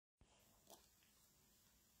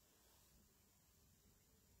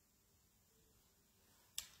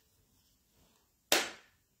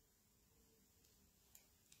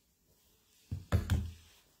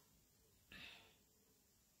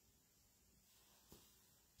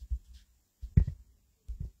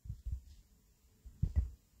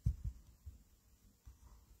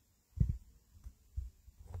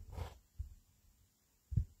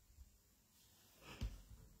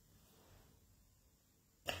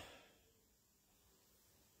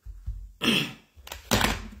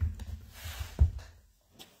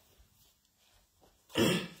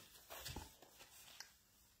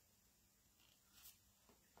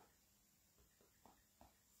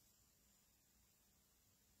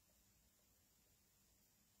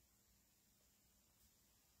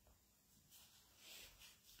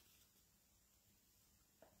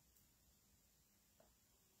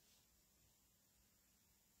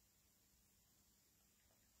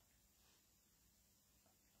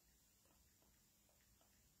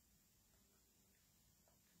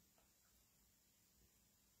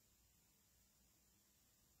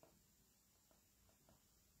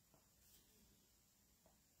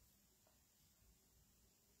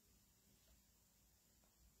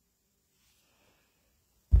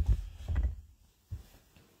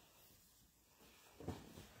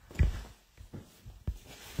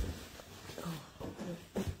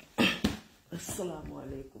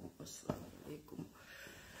Assalamualaikum.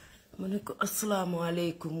 Maneko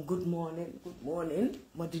assalamualaikum. Good morning.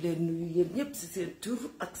 Ma di len nuyu yeen ñep ci seen tour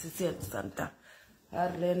ak ci seen santa.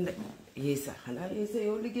 Har len yesa xana yesa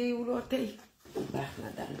yow liggéeyuloo tey baax na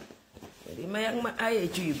daal di may ak ma ayé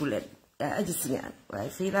ci yu bu len aji si ñaan waaye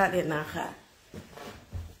fii laa leen naa xaar.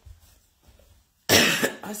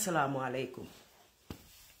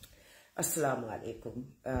 Assalamualaikum.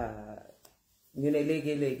 Ñu ne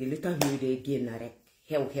léegi li tax ñu dee génn rek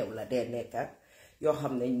xew-xew la dee nekk ak yoo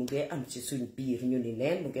xam ne mu ngi am ci suñ biir ñu ni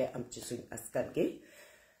neen mu ngi am ci suñ askan gi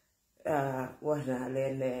wax naa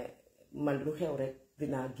leen ne man lu xew rek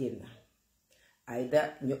dinaa génn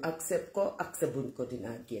ayda ñu accept ko accept buñ ko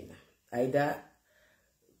dinaa génn ayda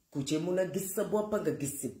ku ci mun a gis sa bopp nga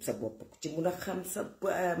gis ci sa bopp ku ci mun a xam sa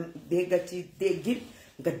dégga ci déggin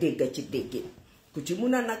nga dégga ci déggin ku ci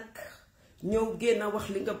mun a nag ñëw génn wax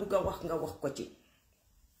li nga bugg a wax nga wax ko ci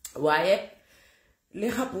waaye li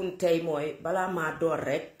xapun tey mooy balaa maa door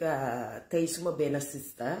rek tey suma benn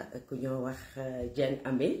sista ku ñoo wax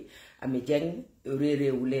Ami Jeng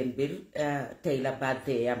réeréewu leen bir tey la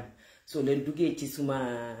birthday am soo leen duggee ci suma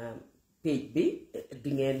page bi di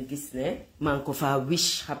ngeen gis ne maa ngi ko fa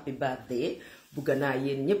wish happy birthday bugga naa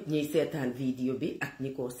yéen ñëpp ñiy seetaan vidéo bi ak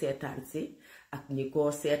ñi ko seetaan si ak ñi ko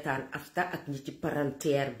seetaan after ak ñi ci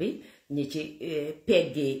parenteer bi ñi ci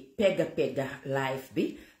pegga live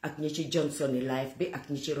bi ak ñi ci Johnson live bi ak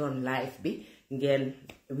ñi ci Ron live bi ngeen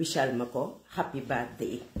wishal ma ko happy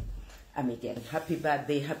birthday Ami Jeng happy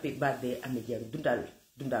birthday Ami Jeng dundal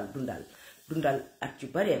at yu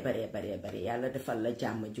bare yàlla defal la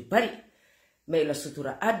jàmm ju bari may la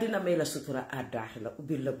sutura àddina may la sutura àddaaxila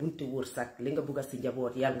ubbil la bunti wërsëg li nga bugga si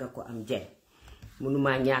njaboot yàlla nga ko am Jeng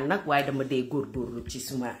mënuma ñaan nag waaye dama dee góorgóorlu ci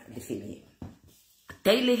suma lifin yi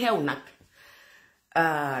tey li xew nag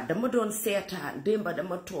dama doon seetaan démba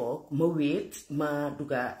dama toog ma wéet ma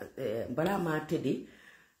dugga balaa ma tëddi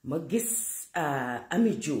ma gis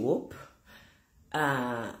Ami Jóob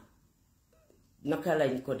naka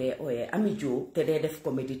lañ ko dee ooyee Ami Jóob te dee def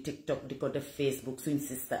comédie TikTok di ko def Facebook suñ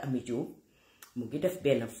sista Ami Jóob mu ngi def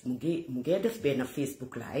benn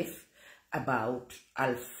Facebook live about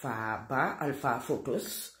Alpha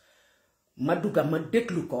photos ma dugga ma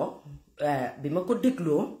déglu ko bi ma ko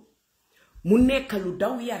dégloo mu nekk lu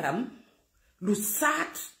daw yaram lu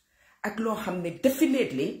saat ak loo xam ne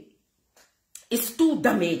definitely is too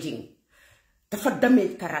damaging dafa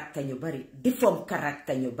damage caractère ñu bari deform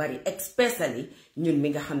caractère ñu bari especially ñun mi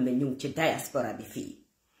nga xam ne ñu ngi ci diaspora bi fii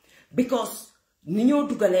because ni ñoo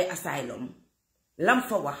dugalee asylum lam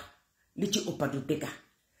fa wax li ci ëppa du dëgga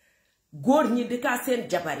góor ñi dëkkaa seen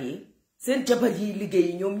jabar yi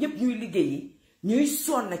liggéeyi ñoom ñëpp ñuy liggéeyi ñuy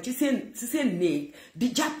sonna ci seen néeg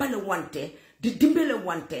di jàppale wante di dimbale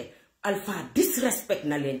wante Alpha disrespect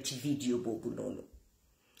na leen ci vidéo boobu noonu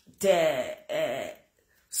te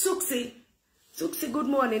suksi good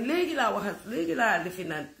morning léegi laa defi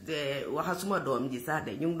na waxa suma doom ji sax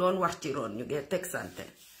de ñu ngi doon wax ci roon ñu ngi teg sante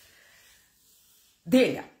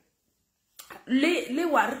dégg nga li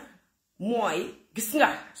war mooy gis nga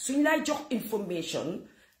suñ lay jox information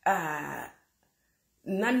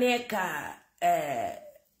na nekk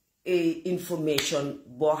information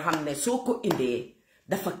boo xam ne soo ko indee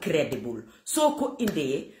dafa credible soo ko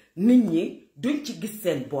indee nit ñi duñ ci gis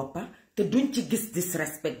seen boppa te duñ ci gis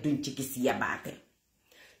disrespect duñ ci gis yabaate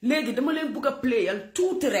léegi dama leen bugg a playal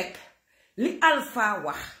tuuti rek li Alpha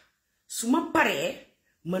wax su ma paree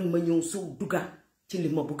man ma ñëw soo dugga ci li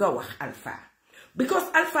ma bugg a wax Alpha because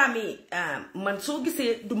Alpha mi man soo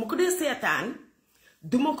gisee duma ko dee seetaan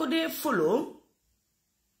duma ko dee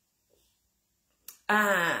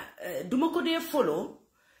follow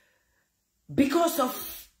because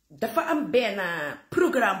of dafa am benn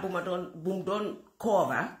programme bu mu doon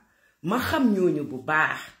cover ma xam ñooñu bu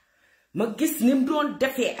baax ma gis ni mu doon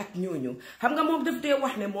defee ak ñooñu xam nga moom daf dee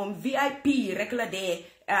wax ne moom VIP yi rek la dee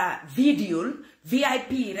vidéol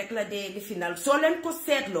VIP yi rek la dee li final soo leen ko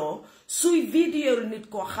seetloo suy vidéol nit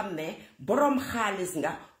koo xam ne boroom xaalis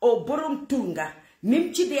nga o boroom tur nga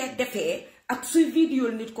nim ci dee defee ak suy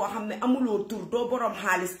vidéol nit koo xam ne amuloo tur doo boroom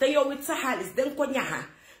xaalis te yow it sa xaalis danga ko ñaxa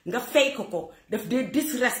nga fay ko daf dee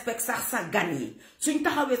disrespect sax sa gan yi suñ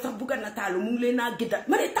taxawee sax bugga nataalu mu ngi leen a gidda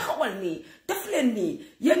ma ne taxawal nii def leen nii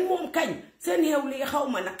yéen moom kañ seen xew lii xaw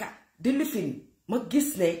ma naka di lifin ma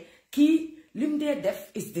gis ne kii lim dee def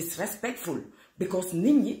is disrespectful because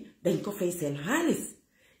nit ñi dañ ko fay seen xaalis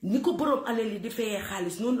ni ko boroom alal yi di fayee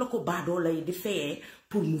xaalis noonu la ko baadoo lay di fayee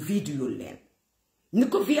pour mu vidéo leen ni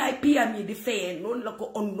ko VIP am yi di fayee noonu la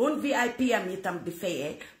ko on non VIP am yi tam di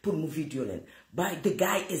fayee pour mu vidéo leen but the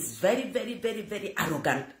guy is very very very very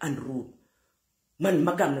arrogant and rude man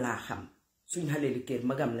magam laa xam suñ xale li kër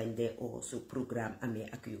magam lañ dee oo su programme amee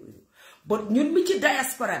ak yooyu but ñun mi ci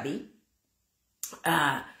diaspora bi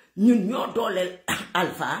ñun ñoo dooleel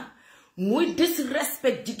Alpha muy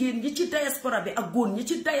disrespect jigéen ñi ci diaspora bi ak góor ñi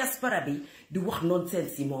ci diaspora bi di wax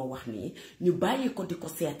nonsense yi moo wax nii ñu bàyyi ko di ko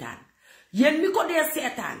seetaan yéen mi ko dee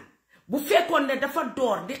seetaan bu fekkoon ne dafa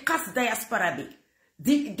door di xas diaspora bi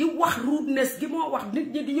di wax rudeness gi moo wax nit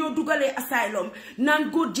ñi di ñoo dugalee asylum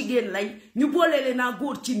naan góor jigéen lañ ñu booleele naa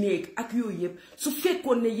góor ci néeg ak yooyu yëpp su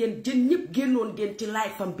fekkoon ne yéen jën ñëpp génnoon ngeen ci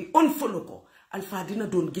live am bi unfollow ko Alpha dina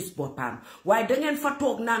doon gis boppam waaye dangeen fa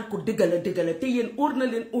toog naan ko dëggala te yéen óor na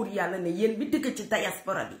leen óor yàlla ne yéen bi dëgg ci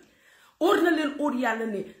diaspora bi óor na leen óor yàlla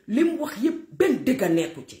ne lim wax yëpp benn dëgga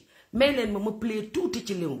nekku ci may leen ma play tuuti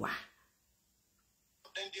ci lim wax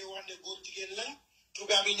dañ dee wax ne góor jigéen lañ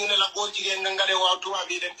tubaab yi ñu ne la góor jigéen nga ne waaw tubaab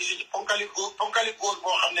yi dem ci ponkali góor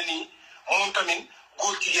boo xam ne nii moom tamit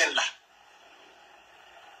góor jigéen la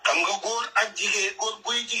xam nga góor ak jigéen góor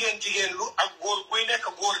buy jigéen lu ak góor buy nekk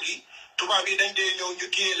góor gi tubaab yi dañ dee ñëw ñu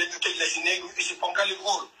téye la ñu tëj la si néeg ñu isi ponkali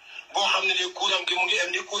góor boo xam ne ni kuuram gi mu ngi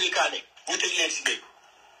am ni kuuri kaane ñu tëj leen si néeg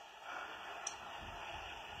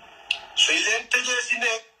suy leen tëjee si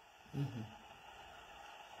néeg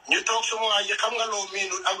ñu toog suma waa ji xam nga loo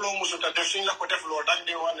miinul ak loo musuta def suñ la ko def loo dag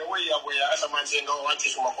di wax ne woy yaa boya asamaan see nga wàcc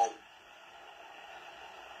suma kaw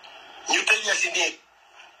ñu tëj la si néeg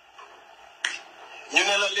ñu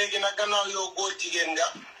ne la léegi nag gannaaw yow góor jigéen nga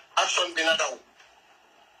action bi na daw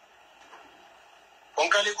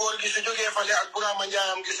ponkali góor gi su jógee fale ak buraama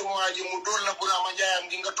njaayam gi suma waa ji mu dóor la buraama njaayam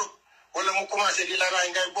gi nga tub wala mu commencé di la raay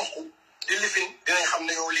ngay bokku di lifin dinañ xam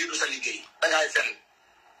ne yow lii du sa liggéey dangay fen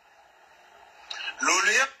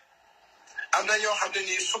loolu yëpp am na ñoo xam ne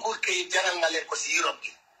nii sukur kayit jaral na leen ko si Europe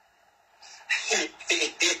gi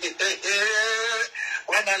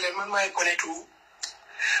wax naa leen man maay konetu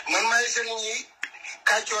man maay sëriñ yi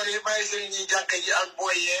kàccoor yi maay sëriñ yi jàkka ji ak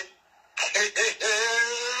booy yeeg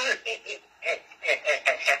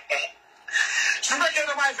su fekkee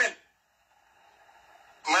damay fen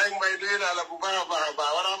maa ngi may nuyu naa la bu baax a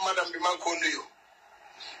baax wala madame bi maa ngi ko nuyu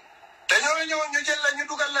dañoo ñëw ñu jël la ñu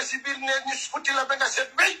dugal la si biir ne ñu futti la ba nga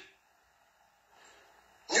set béy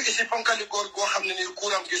ñu isi ponkali góor goo xam ne nii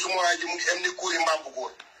kuuram gi suma waa ji mu ngi am ni kuuri mbaam bu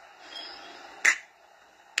góor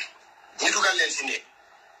ñu dugal leen si néeg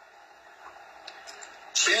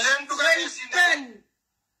suñ leen dugalee si néeg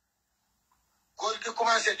góor gi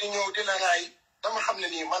commencé di ñëw di la raay dama xam ne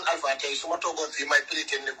nii man Alpha tey su ma toogoon fii may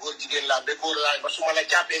pretend ne góor jigéen laa ba góor laay ba su ma la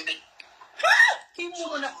jàppee bi kii mu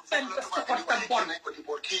mën a fen te soxot ta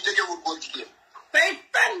bon kii jegewul góor jigéen tey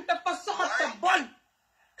fen dafa soxot ta bon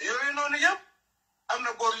yooyu noonu yëpp am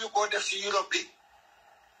na góor yu ko def si Europe bi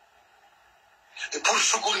pour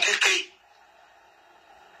sukur ngir kay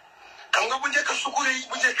xam nga bu njëkk sukur yi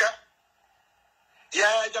bu njëkk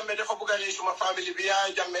Yaaya Jammeh dafa bëgg a rey suma famille bi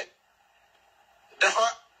Yaaya Jammeh daf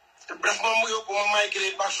ma mu yóbbu ma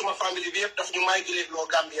migrate ba suma famille bi yëpp daf ñu migrate loo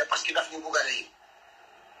Gambia parce que daf ñu bëgg a rey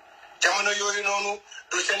jamono yooyu noonu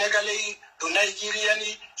du Sénégalais yi du Nigérian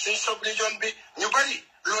yi suñ sub-région bi ñu bari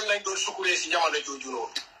loolu lañ doon sukuree si jamono jooju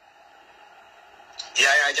noonu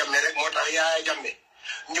Yaaya Jammeh rek moo tax Yaaya Jammeh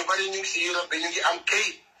ñu bari ñu ngi si Europe bi ñu ngi am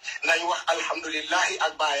kayit nañ wax alhamdulillahi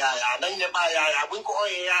ak Ba Yaaya nañ ne Ba Yaaya buñ ko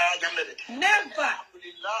ooyee Yaaya Jammeh de never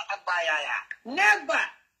alhamdulillah ak Ba Yaaya never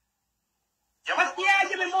parce que Yaaya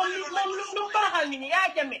Jammeh moom lu baaxal nit ñi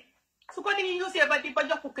Yaaya Jammeh su ko nit ñi usee ba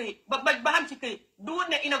jox ko këyit ba xam ci këyit du wut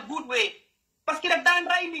ne in a good way parce que daf daan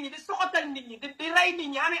rey nit ñi di soxotal nit ñi di rey nit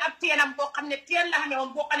ñi amee ab teenam boo xam ne teen la xamee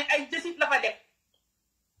woon boo xam ne ay jësit la fa def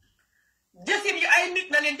jësit yi ay nit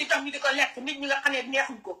la leen di jox ñu di ko lekk nit ñi nga xam ne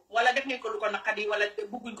neexuñ ko wala def nañ ko lu ko naqadi wala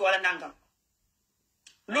bugguñ ko wala nangam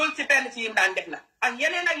loolu ci benn ci yim daan def la ak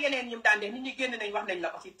yeneen yim daan def nit ñi génn nañ wax nañ la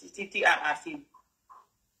ko ci TRRC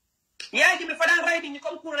yaay ji bi fa daan rey nit ñi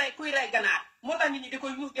comme kuy rey ganaar moo tax nit ñi di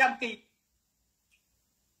koy yuus di am këyit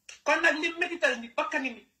kon nag li métital nit bakkani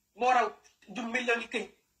nit moo raw million yi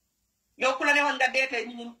këyit yow ku la ne woon nga deetee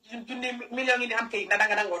nit ñi junni million yi di am këyit na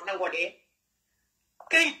danga nangoo dee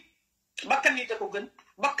këyit bakkan nit a ko gën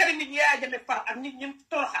bakkani nit Yaya Jammeh far ak nit ñi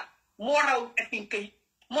toroxal moo raw effin këyit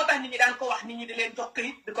moo tax nit ñi daan ko wax nit ñi di leen jox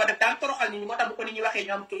këyit di ko def daan toroxal nit ñi moo tax bu ko nit ñi waxee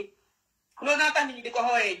ñoom këyit loolu naa tax nit ñi di ko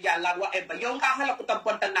xooyee jàllaat waxee ba yow nga xala ko tam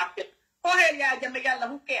bonta napp xooyee Yaya Jammeh yàlla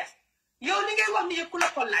mu kees yow li ngay wax ni yëpp ku la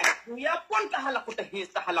ko laaj yow yaa bonta xala ko ta xiis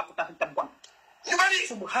ta xala ko ta bon ñu bari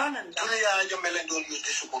subhanallah ñu Yaya Jammeh lañ doon use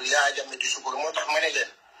di sukur Yaya Jammeh di sukur moo tax ma ne leen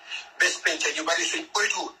bés penc ñu bari suñ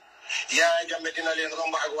oytu Yaya Jammeh dina leen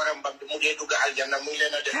romb ak warambam bi mu dee dugg aljanna mu ngi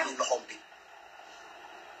leen a def lu loxom bi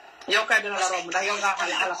yow kay dina la romb ndax yow ngaa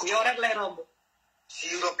xala ko yow rek lay romb si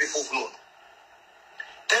Europe bi foofu noonu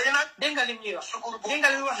tey nag dégg nga lim ñuy wax dégg nga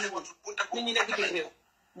li muy wax nit ñi nekk bitim réew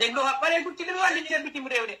dégg nga pare ci li muy wax nit ñi nekk bitim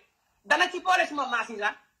réew de dana ci boole suma maasi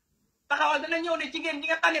sax taxawal dana ñëw ne jigéen ñi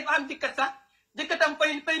nga xam ne fa am jëkkër sax jëkkëtam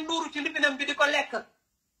fay nuuru ci libinam bi di ko lekk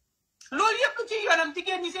loolu yëpp ci yoonam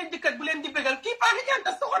jigéen ñi seen jëkkër bu leen di bégal kii paani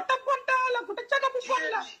ñanta soxor ta bonta la ku te caga bu bon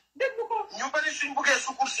la dégg ko ñu bari suñ buggee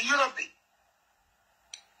sukur si Europe bi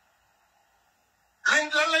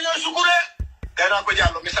lan la ñooy sukuree gay naa ko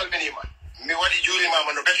jàllo misal minima mi waɗi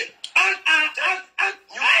juurimama no bete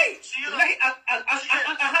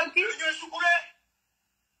halki ñooy sukuree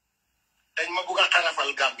dañ ma bugg a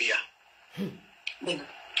xarafal Gambia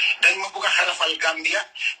dañ ma bugg a xarafal Gambia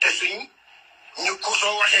te suñ ñu ko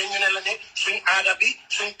soo waxee ñu ne la ne suñ aada bi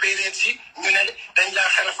suñ péréen si ñu ne dañ laa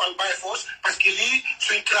xarafal by force parce que lii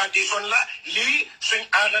suñ tradition la lii suñ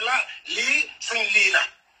aada la lii suñ lii la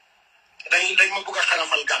dañ ma bugg a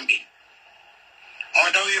xarafal Gambie ma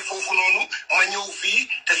dawee foofu noonu ma ñëw fii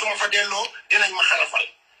te su ma fa delloo dinañ ma xarafal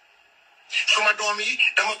suma doom yi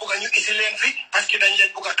dama bugg a ñu isi leen fi parce que dañ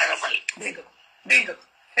leen bugg a xarafal dégg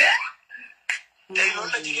tey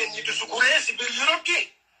loolu la jigéen ñi di sukuree si biir Europe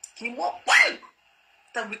gi ci moo wal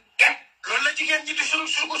tamit képp loolu la jigéen ñi di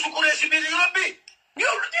sukuree si biir Europe bi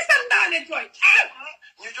yow lu ci sandaane jooy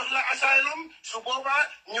ñu jox la asylum su boobaa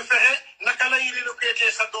ñu fexe naka lañu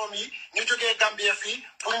reloqué sa doom yi ñu jógee Gambia fii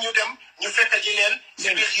pour ñu dem ñu fekk ji leen si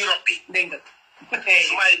biir Europe bi dégg nga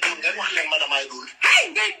su may duul rek wax leen ma damay duul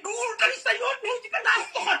ngay duul dañ sa yoon ñëw ci gannaaw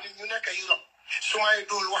soxor ñu nekk Europe su may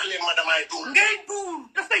duul wax leen ma damay duul ngay duul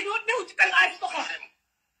da sa yoon ñëw ci gannaaw soxor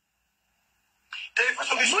tey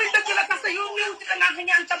façon bi muy dëgg la parce que yow ñëw ci gannaaw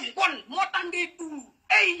ñaan tam bon moo tax ngay duul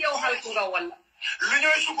ay yow xal ku nga walla lu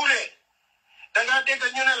ñooy sukuree dangaa dégg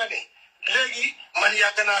ñu ne la ne léegi man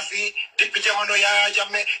yàgg naa fii depuis jamono Yaya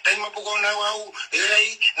Jammeh dañ ma bëggoon a waaw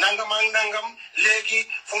rey nangam ak nangam léegi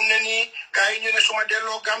fu mu ne nii gars yi ñu ne suma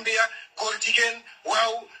delloo Gambia góor jigéen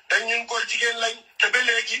waaw dañ ñun góor jigéen lañ te ba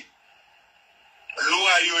léegi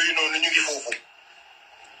luwaa yooyu noonu ñu ngi foofu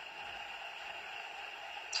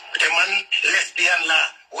te man lesbian la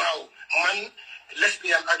waaw man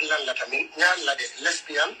lesbian ak lan la tamit ñaar la de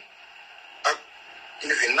lesbian ak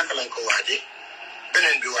lifin naka lañ ko waxee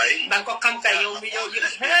beneen bi waaye. da nga ko xam kay yow mi yow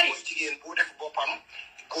lesbian mooy jigéen bu def boppam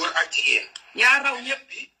góor ak jigéen. yaa raw ñëpp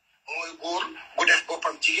bi mooy góor bu def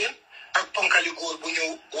boppam jigéen ak ponkali góor bu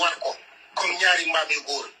ñëw war ko comme ñaari mbaam yu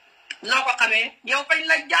góor. noo ko xamee yow fañ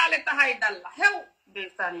la jaale taxay dal la xew.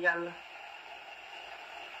 ndeysaan yàlla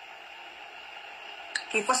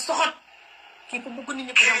kii fa soxot kii fa bëgg nit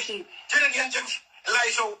ñi ko dem ci. jërë ngeen jëf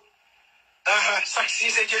Laye Sow sax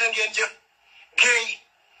Cissé jërë ngeen jëf géey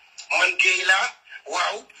man géey laa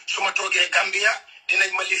waaw su ma toogee Gambia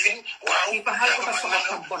dinañ ma lifin waaw kii fa xal ko fa soxot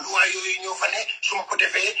fa bon luwaa yooyu ñoo fa ne su ma ko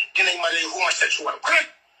defee dinañ ma lay homosexual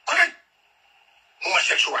correct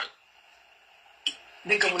homosexual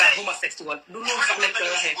dégg mu naa homosexual du loolu sax lañ koy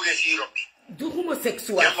waxee du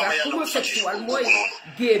homosexual sax homosexual mooy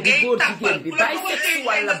gée bi góor jigéen bi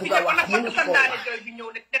bisexual la bugg a wax mënu ko wax.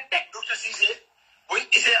 Docteur Cissé buñ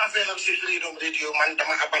isee affaire am si Freedom Radio man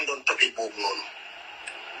dama abandon topic boobu noonu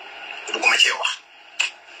dugguma cee wax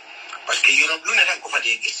parce que Europe lu ne danga ko fa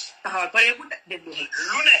dee gis. taxawal pare bu déglu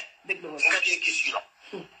lu ne nga dee gis Europe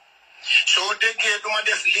soo déggee duma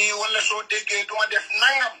def lii wala soo déggee duma def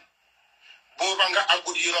nangam booba nga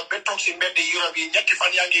àggut Europe ba toog si mbedd Europe yi ñetti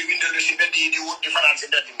fan yaa ngi windalu si mbedd yi di wut di fanaan si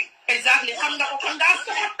mbedd mi. exactly xam nga ko kon daa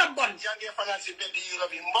soxot ta bon. yaa ngi fanaan si mbedd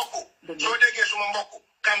Europe yi mbokk soo déggee suma mbokk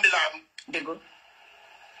Kambi la am. dégg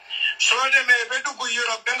soo demee ba dugg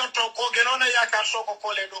Europe ba nga toog koo gënoon a yaakaar soo ko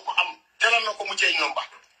koolee doo ko am jaral na ko mu cee ñoom ba.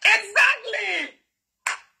 exactly.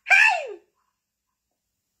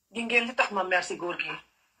 di ngeen li tax ma merci góor gi.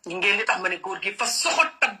 di ngeen li tax ma ne góor gi fa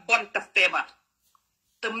soxot ta bon ta feebar.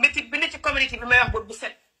 te métti bi ne ci communauté bi may wax boobu bu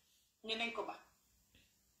set ñu nañ ko ba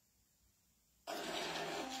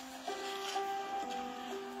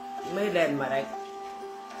may leen ma rek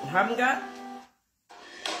xam nga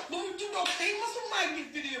bu mu juddoo tey masuma gis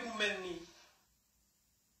vidéo bu mel nii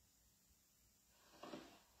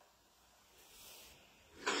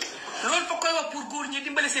loolu fa koy wax pour góor ñi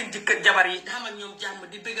dimbale seen jëkkër jabar yi xam ak ñoom jàmm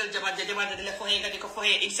di bégal jabar ja jabar ja di la foxee nga di ko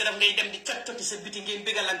foxee instead of ngay dem di cot-coti sa biti ngeen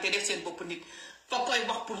bégalante def seen bopp nit fa koy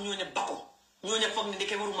wax pour ñooñu bako ñooñu foog ne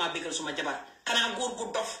ndeke waruma bégal suma jabar xanaa góor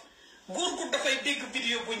gu dafay dégg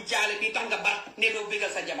vidéo buñ jaale bi tax nga bar ne doo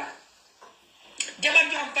bégal sa jabar jabar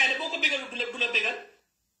ju am fayda boo ko bégalu du la bégal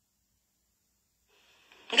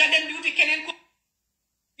nga dem di wuti keneen ko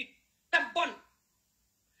ta bon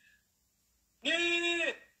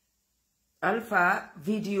Alpha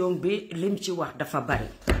vidéo bi lim ci wax dafa bari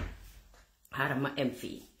xaaral ma em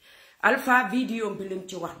fii Alpha vidéo bi lim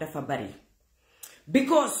ci wax dafa bari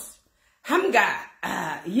because xam nga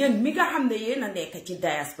yéen mi nga xam ne yéen a nekk ci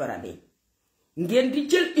diaspora bi ngeen di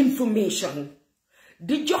jël information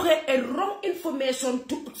di joxe a wrong information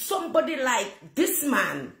to somebody like this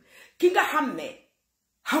man ki nga xam ne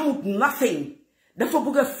xamut nothing dafa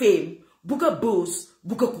bugg a fame bugg a boos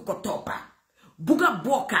bugg a ku ko toppa bugg a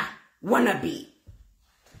bokka wana bi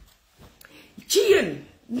ci yéen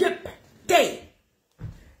ñépp tey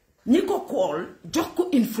ñi ko kool jox ko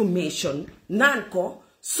information naan ko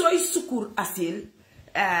sooy sukkur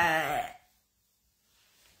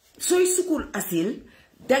asil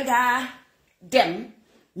danga dem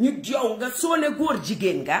ñu jow nga soo ne góor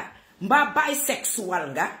jigéen nga mbaa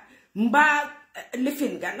bisexual nga mbaa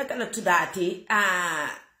lifin nga naka la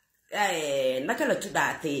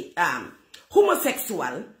tuddaati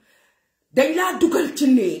homosexual dañ laa dugal ci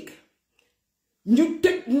néeg ñu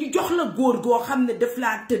jox la góor goo xam ne daf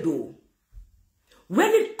laa tëddoo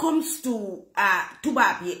when it comes to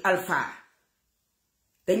tubaab yi Alpha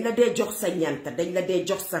dañ la dee jox sa ñanta dañ la dee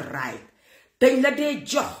jox sa right dañ la dee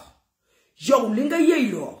jox yow li nga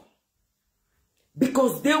yëyloo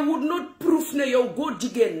because they would not prove ne yow góor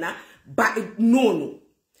jigéen na ba noonu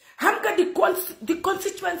xam nga the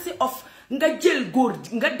consequence of nga jël góor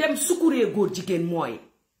nga dem sukkuree góor jigéen mooy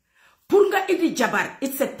pour nga indi jabar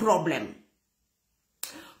it's a problem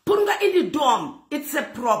pour nga indi doom it's a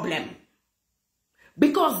problem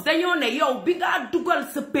because dañoo ne yow bi nga dugal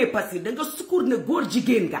sa papers yi danga sukkur ne góor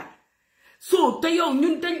jigéen nga so te yow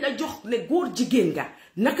ñun dañ la jox ne góor jigéen nga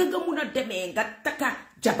naka nga mun a demee nga takka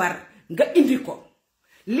jabar nga indi ko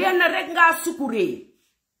leen rek ngaa sukkuree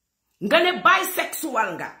nga ne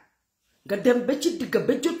bisexual nga dem ba ci digga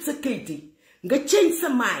ba jot sa kayiti nga change sa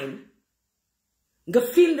mind nga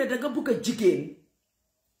feel ne danga bëgg a jigéen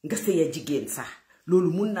nga sëya jigéen sax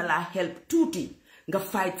loolu mun na laa help tuuti nga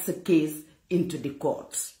fight sa case into the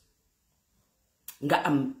courts nga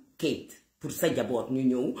am kayit pour sa jaboot ñu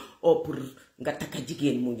ñëw o pour nga takka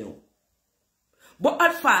jigéen mu ñëw bo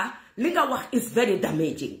Alpha li nga wax is very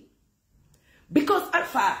damaging because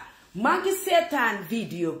Alpha maa ngi seetaan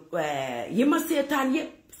vidéo yi ma seetaan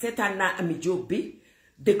yépp seetaan naa Ami Jóob bi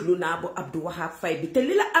déglu naa bu Abdou Wahab Fay bi te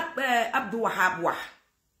li la Abdou Wahab wax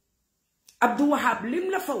Abdou Wahab lim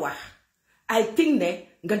la fa wax I think ne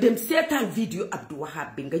nga dem seetaan vidéo Abdou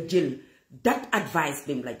Wahab bi nga jël that advice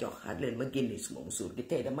lim la jox xar leen ma génnee suma musuur gi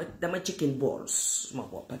tey dama chicken balls suma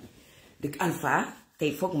boppa bi dik Alpha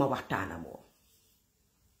tey foog ma waxtaana moo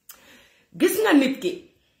gis nga nit ki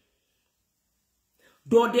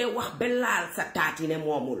doo dee wax ba laal sa taati ne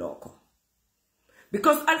moomuloo ko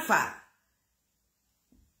because Alpha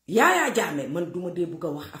Yaya Jammeh man duma dee bugg a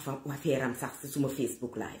wax affaire am sax si suma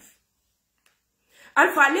Facebook live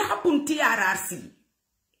Alpha li happen TRRC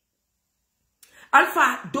Alpha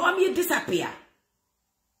doom yi disappear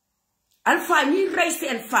Alpha ñi rey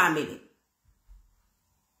seen family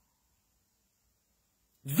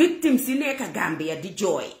victims yi nekk Gambia di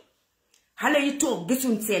jooy xale yi toog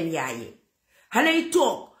gisuñ seen yaay yi xale yi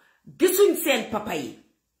toog gisuñ seen papa yi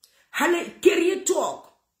xale kër yi toog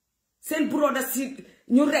seen broda si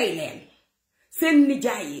ñu rey leen seen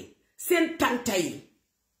nijaay yi seen tanta yi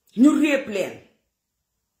ñu réeb leen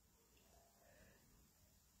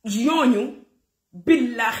ñooñu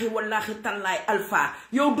billahi wallahi tallaay Alpha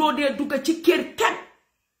yow doo dee dugga ci kër kat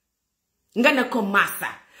nga ne ko massa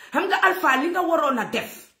xam nga Alpha li nga waroon a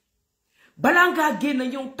def balaa ngaa génn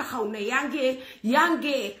ñëw taxaw ne yaa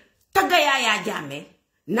ngi tagga Yaya Jammeh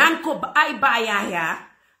naan ko ay baa Yaya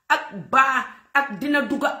ak dina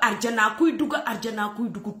dugga arjana kuy dugga arjana ku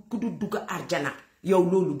du dugga arjana yow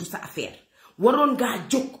loolu du sa affaire waroon ngaa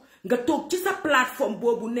jóg nga toog ci sa plateforme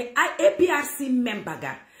boobu ne ay APRC member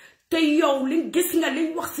ga te yow li gis nga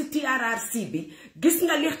liñ wax ci TRRC bi gis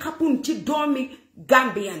nga li xapun ci doomi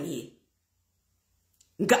Gambian yi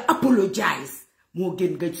nga apologize moo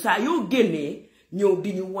gën nga saa yoo génnee ñëw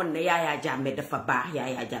di ñu won ne Yaya Jammeh dafa baax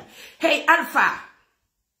Yaya Jammeh hey Alpha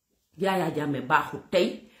Yaya Jammeh baaxut tey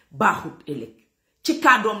baaxut ëllëg ci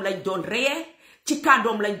kàddoom lañ doon reyee ci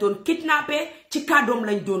kàddoom lañ doon kidnappé ci kàddoom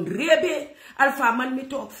lañ doon réebee Alpha man mi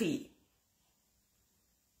toog fii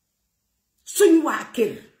suñ waa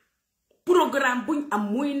kër programme buñ am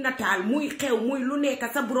muy nataal muy xew muy lu nekk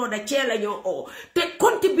sa broda cee la ñoo oo te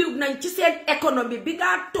contribute nañ ci seen économie bi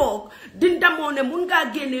ngaa toog di ndamoo ne mun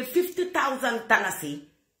ngaa génnee $50,000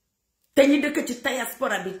 te ñi dëkk ci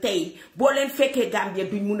diaspora bi tey boo leen fekkee Gambia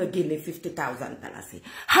duñ mun a génnee $50,000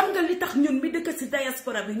 xam nga li tax ñun mi dëkk ci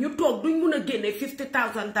diaspora bi ñu toog duñ mun a génnee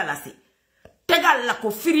 $50,000 tegal la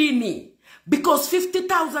ko free nii because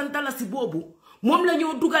 $50,000 boobu moom la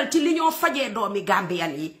ñoo dugal ci li ñoo fajee doomi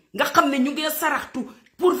Gambian yi nga xam ne ñu ngi saraxtu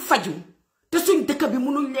pour faju te suñ dëkk bi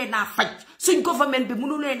mënuñ leen a faj suñ government bi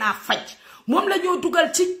mënu leen a faj moom la ñoo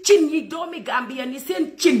dugal ci cin yi doomi Gambian yi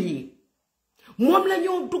seen cin yi moom la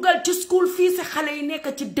ñoo dugal ci school fii si xale yi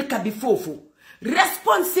nekk ci dëkk bi foofu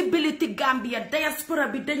responsibility Gambia diaspora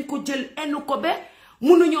bi dañ ko jël enu ko ba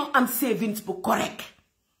mënuñoo am savings bu correct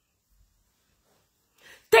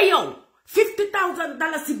te yow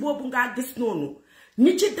 $50,000 boobu ngaa gis noonu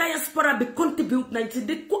ñi ci diaspora bi contribute nañ ci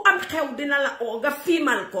di ku am xew dina la oo nga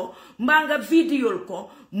filmal ko mbaa nga vidéol ko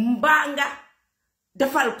mbaa nga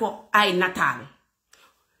defal ko ay nataal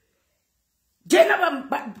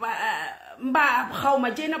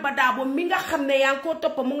Jeynaba Daabo mi nga xam ne yaa ngi koo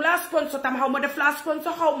toppa mu ngi laa sponsor tam xaw ma def laa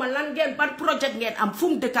sponsor xaw ma lan ngeen ban projet ngeen am fu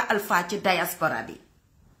mu dëkk Alpha ci diaspora bi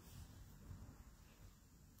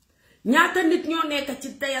ñaata nit ñoo nekk ci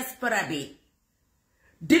diaspora bi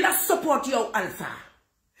di la support yow Alpha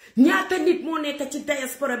ñaata nit moo nekk ci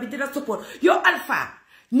diaspora bi di la support yow Alpha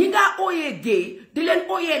ñi nga ooyee gay di leen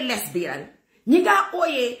ooyee lesbian ñi nga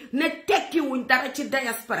ooyee ne tekkiwuñ dara ci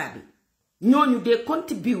diaspora bi ñooñu dee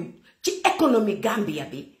contribute ci économie Gambia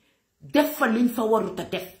bi def fa liñ fa waruta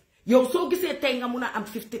def yow soo gisee tey nga mun a am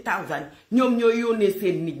 $50,000 ñoom ñooy yónnee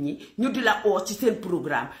seen nit ñi ñu di la oo ci seen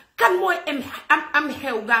programme kan mooy am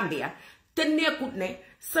xew Gambia te nekkut ne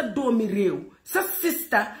sa doomi réew sa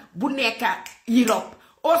sister bu nekk Europe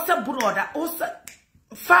oo sa broda oo sa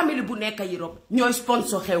famille bu nekk Europe ñooy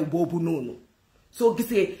sponsor xew boobu noonu soo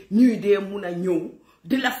gisee ñuy dee mun a ñëw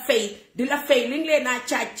di la fay li nga leen a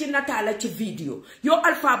caaj ci nataala ci vidéo yow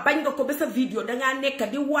Alpha bañ nga ko ba sa vidéo dangaa nekk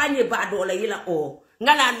di wàññe baadoola yi la oo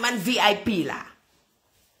nga naan man VIP la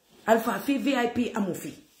Alpha fii VIP amu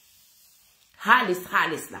fi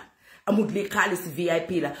xaalis la amul li xaalis VIP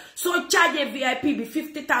la soo caajee VIP bi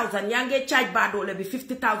 $50,000 yaa ngi caaj baadoole bi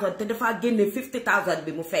 $50,000 te dafa génne $50,000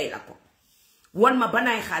 bi mu fay la ko wan ma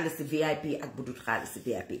banaay xaalis VIP ak budut xaalis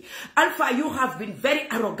VIP Alpha you have been very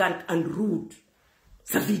arrogant and rude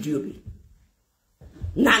sa vidéo bi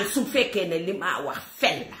naan su fekkee ne li ma wax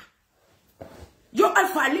fen la yow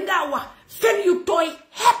Alpha li nga wax fen yu tooy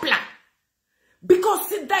xepp la because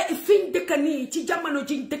si day fiñ dëkka nii ci jamono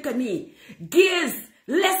jiñ dëkka nii gays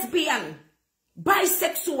lesbian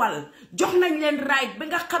bisexual jox nañ leen right ba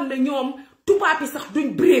nga xam ne ñoom tubaab yi sax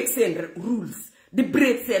duñ break seen rules di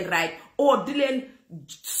break seen right oo di leen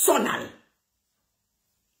sonal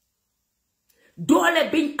doole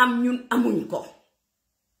biñ am ñun amuñ ko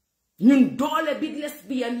ñun doole bi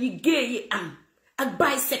lesbian yi gay yi am ak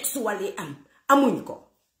bisexual yi am amuñ ko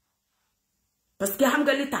parce que xam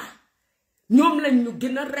nga li tax ñoom lañ ñu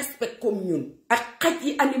gën a respect comme ñun ak xaj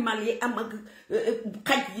yi animal yi am ak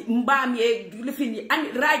xaj yi mbaam yee lifin yi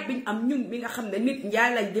raaj biñ am ñun mi nga xam ne nit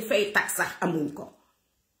njaay lañ di fay tax sax amuñ ko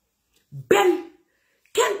benn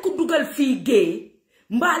kenn ku dugal fii gay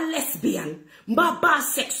mbaa lesbian mbaa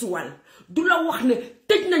bisexual du la wax ne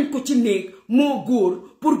tëj nañ ko ci néeg moo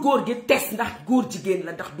góor pour góor gi tes ndax góor jigéen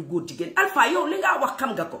la ndax du góor jigéen Alpha yow li nga wax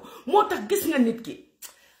xam nga ko moo tax gis nga nit ki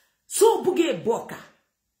soo buggee bokka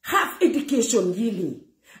half education yii nii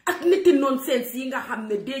ak niti nonsense yi nga xam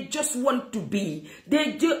ne they just want to be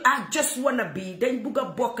just wanna be dañ bugg a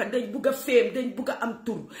bokka dañ bugg a féem dañ bugg a am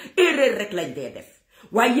tur erreur rek lañ dee def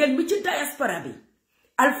waaye yéen mi ci diaspora bi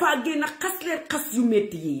Alpha génn xas leen xas yu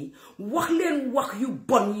metti yi wax leen wax yu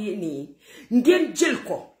bon yi nii ngeen jël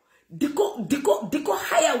ko di ko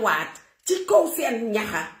xayawaat ci kaw seen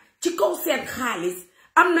ñaxa ci kaw seen xaalis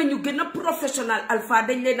am na ñu gën a professionnel Alpha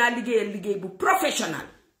dañ leen a liggéeyal liggéey bu professionnel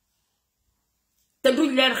te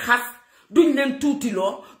duñ leen xas duñ leen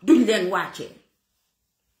tuutiloo duñ leen wàccee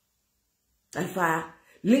Alpha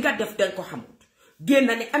li nga def dañ ko xamut génn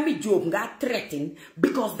ne Ami Jobe nga threaten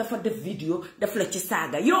because dafa def vidéo daf la ci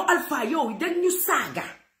saaga yow Alpha yow dañ ñu saaga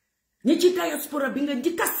ñi ci diaspora bi nga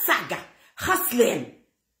njëkk a saaga xas leen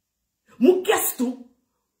mu gestu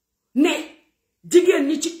ne jigéen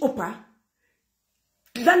ñi ci ëppa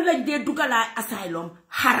lan lañ dee dugalaa asylum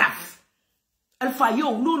xaraf Alpha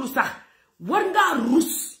yow loolu sax war ngaa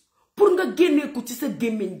rus pour nga génnee ko ci sa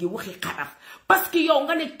gémmiñ gi waxi xaraf parce que yow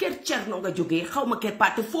nga ne kër Cerno nga jógee xaw ma kër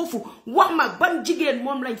Paate foofu wax ma ban jigéen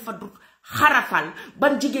moom lañ fa xarafal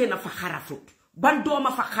ban jigéen a fa xarafut ban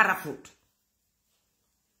dooma fa xarafut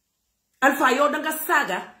Alpha yow danga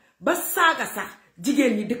saaga ba saaga sax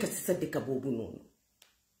jigéen ñi dëkk ci sa dëkk boobu noonu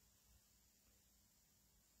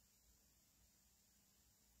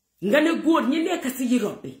nga ne góor ñi nekk ci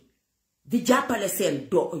Europe bi di jàppale seen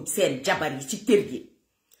jabar yi ci kër gi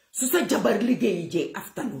su sa jabar liggéeyi jee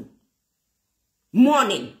afternoon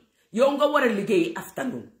morning yow nga war a liggéeyi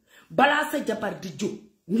afternoon balaa sa jabar di jóg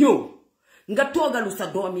ñëw nga toogalu sa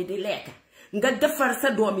doom yi di lekka nga defar sa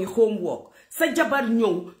doom yi homework sa jabar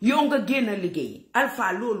ñëw yow nga génn liggéeyi Alpha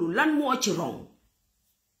loolu lan moo ci rong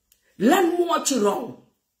lan moo ci rong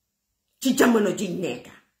ci jamono jiñ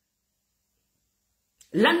nekka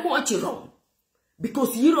lan moo ci rong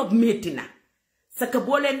because Europe métti na sa ka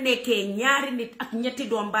boo leen nekkee ñaari nit ak ñetti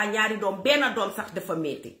doom ba ñaari doom benn doom sax dafa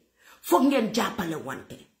métti foog ngeen jàppale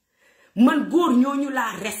wante man góor ñooñu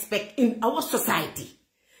laa respect in our society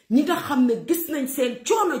ñi nga xam ne gis nañ seen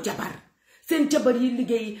coono jabar seen jabar yi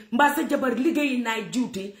liggéey mbaa sa jabar liggéey naay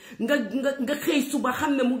duty nga xëy suba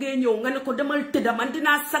xam ne mu ngee ñëw nga ne ko demal tëdda man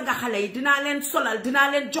dinaa sanga xale yi dinaa leen solal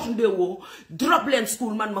dinaa leen jox ndéewoo drop leen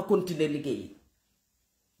school man ma continuer liggéey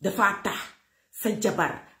dafa tax sa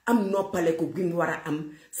jabar am noppale ko gin war a am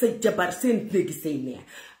sa jabar seen léegi say neex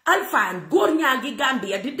Alpha góor ñaa ngi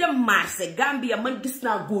Gambia di dem marché Gambia man gis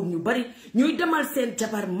naa góor ñu bari ñuy demal seen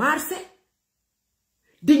jabar marché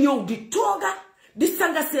di ñëw di tooga di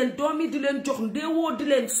sanga seen doom yi di leen jox ndéewoo di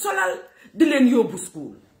leen solal di leen yóbbu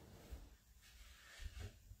school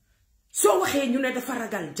soo waxee ñu ne dafa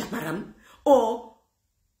ragal jabaram o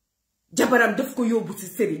jabaram daf ko yóbbu ci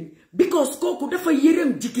sëriñ because kooku dafa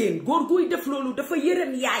yërëm jigéen góor guy def loolu dafa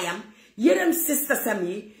yërëm yaayam yërëm sista sam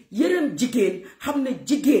yi yërëm jigéen xam ne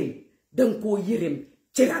jigéen danga koo yërëm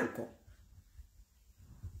cëral ko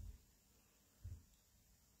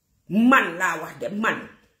man laa wax de man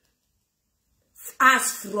as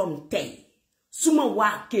from tey suma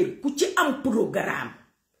waa kër ku ci am programme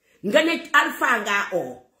nga ne Alpha ngaa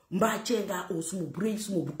oo mbaa cee ngaa oo suma bu rëy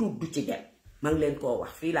suma bu tuut du ci dem maa ngi leen koo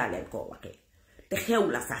wax fii laa leen koo waxee te xew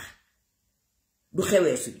la sax du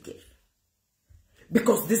xewee suñ kër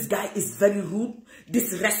because this guy is very rude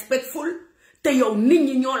disrespectful te yow nit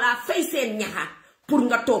ñi ñoo laa fay seen ñaxa pour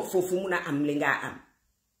nga toog foofu mun a am li ngaa am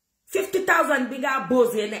 50,000 bi ngaa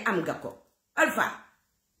boosee ne am nga ko Alpha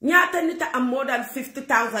ñaata nit a am moo daan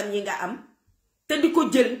 50,000 yi nga am te di ko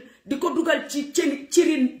jël di ko dugal ci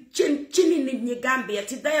cini nit ñi Gambia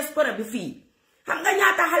ci diaspora bi fii xam nga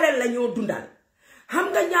ñaata xaleel la ñoo dundal xam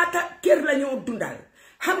nga ñaata kër la ñoo dundal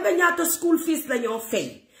xam nga ñaata school fees la ñoo fay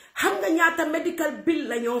xam nga ñaata medical bill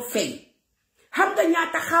la ñoo fay xam nga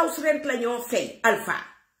ñaata house rent la ñoo fay Alpha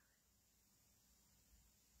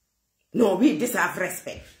no we deserve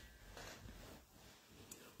respect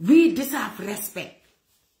we deserve respect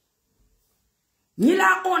ñi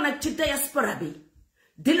laa oon ak ci diaspora bi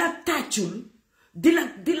di la tàccul di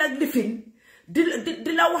la lifin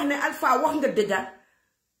di la wax ne Alpha wax nga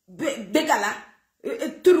dëgga la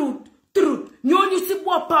truth ñooñu si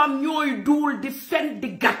boppam ñooy duul di fen di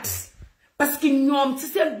gàtt parce que ñoom si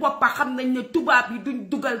seen boppa xam nañ ne tubaab yi duñ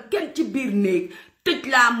dugal kenn ci biir néeg tëj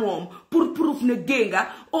laa moom pour proof ne gay nga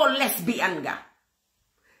oo lesbian nga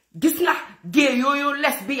gis nga gay yooyu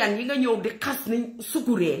lesbian yi nga ñëw di xas niñ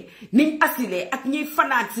sukuree niñ asilee ak ñiy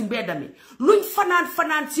fanaan si mbedda mi luñ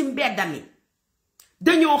fanaan si mbedda mi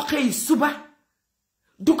dañoo xëy suba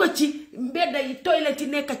du ko ci mbedda yi toilet yi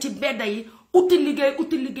nekk ci mbedda yi uti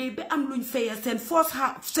liggéey bi am luñ fayee seen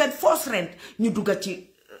force rent ñu dugga ci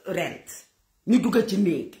rent ñu dugga ci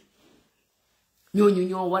néeg ñooñu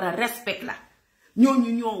ñoo war a respect la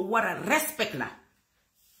ñooñu ñoo war a respect la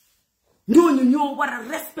ñooñu ñoo war a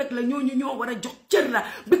respect la ñooñu ñoo war a jox cër la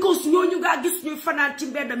because ñooñu ngaa gis ñuy fanaan ci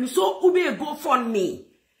mbedda mi soo ubbee GoFundMe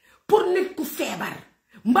pour nit ku feebar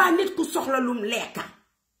mbaa nit ku soxla lum lekka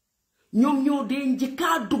ñoom ñoo dee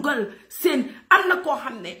njëkkaa dugal seen am na koo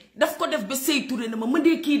xam ne daf ko def ba sayture na ma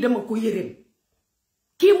dee kii dama ko yërëm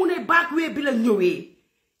kii mu ne backway bi la ñëwee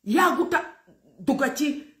yaaguta dugga ci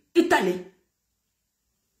Italie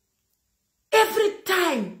every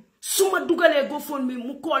time su ma dugalee GoFundMe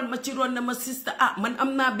mu kool ma ci ron na ma sister man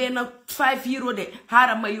am naa benn 5 euro de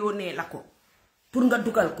xaaral ma yónnee la ko pour nga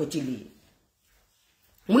dugal ko ci lii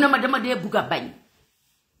mu ne ma dama dee bugg a bañ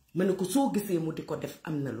ma ne ko soo gisee mu di ko def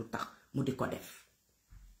am na lu tax mu di ko def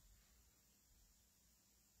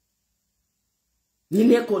ñi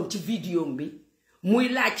nekkoon ci vidéo bi muy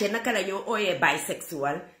laajte naka la ñoo ooyee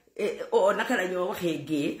bisexual o naka la ñoo waxee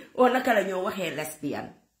gay o naka la ñoo waxee lesbian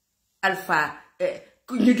Alpha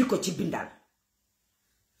ñu di ko ci bindal.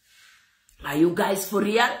 Are you guys for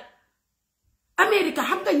real? America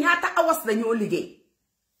xam nga ñaata awas la ñoo liggéey.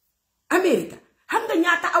 America xam nga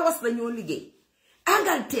ñaata awas la ñoo liggéey.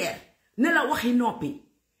 Angleterre ne la waxi noppi.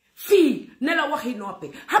 Fii ne la waxi noppi.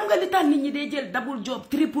 Xam nga li tax nit ñi dee jël double job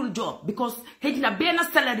triple job because xëj na benn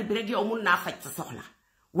salary bi rek yow mun naa faj sa soxla.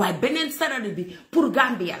 Waaye beneen salary bi pour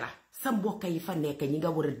Gambia la. Sa mbokk yi fa nekk ñi nga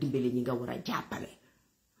war a dimbale ñi nga war a jàppale.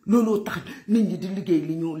 Looloo tax nit ñi di liggéey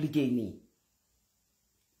li ñoo liggéey nii.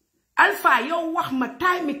 Alpha yow wax ma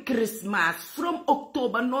time Christmas from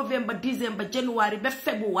October November December January ba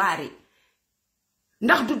February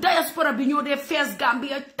ndax du diaspora bi ñoo dee fees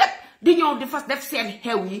Gambia teg di ñëw di fas def seen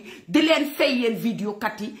xew yi di leen fay yéen vidéo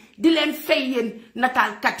kat yi di leen fay yéen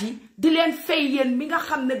nataal kat yi di leen fay yéen mi nga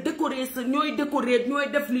xam ne décoré sa ñooy décoré ñooy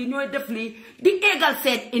def lii di égal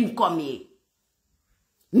seen income yi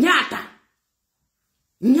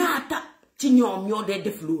ñaata ci ñoom ñoo dee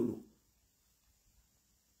def loolu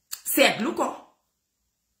seetlu ko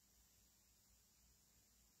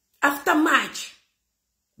after March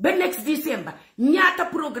ba next December ñaata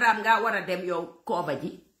programme nga war a dem yow cover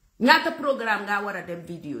ji ñaata programme nga war a dem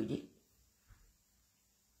vidéo ji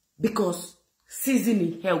because season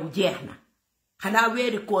yi xew jeex na xanaa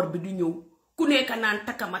weeri koor bi du ñëw ku nekk naan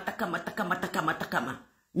takama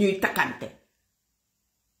ñuy takkante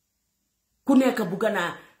ku nekk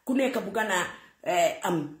bu gana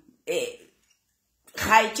am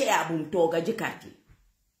xaay ci abum tooga jëkkaat yi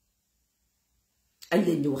añ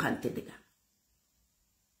leen ñu waxante dëgga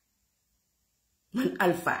man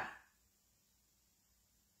Alpha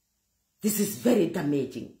this is very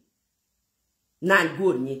damaging naan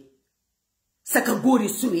góor ñi saka góori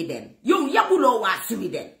Sweden yow yabuloo waa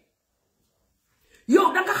Sweden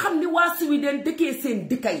yow danga xam ni waa Sweden dëkkee seen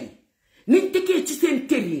dëkka yi niñ dëkkee ci seen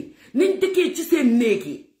kër yi niñ dëkkee ci seen néeg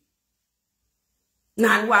yi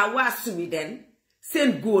naan waa Sweden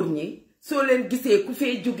seen góor ñi soo leen gisee ku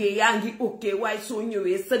fee jógee yaa ngi ok waaye soo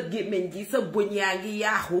ñëwee sa gémmiñ gi sa bëñ yaa ngi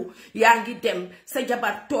yaaxu yaa ngi dem sa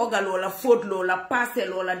jabar toogaloo la fóotloo la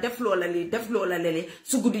paaseloo la def loola lii def loola lele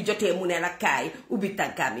su guddi jotee mu ne la kaay ubbi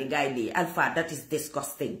tànkaam yi gaay lii Alpha that is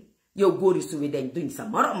disgusting yow góori Sweden duñ sa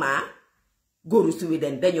morom góori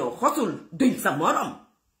Sweden dañoo xosul duñ sa morom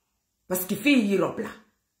parce que fii Europe la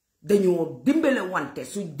dañoo dimbale wante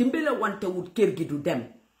su dimbale wante wut kër gi du dem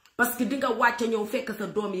parce que dinga wàcce ñëw fekk sa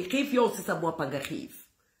doom yi xiif yow si sa boppa nga xiif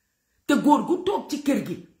te góor gu toog ci kër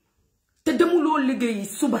gi te demuloo liggéeyi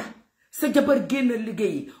suba sa jabar génn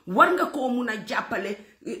liggéeyi war nga koo mun a jàppale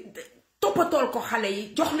toppatool ko xale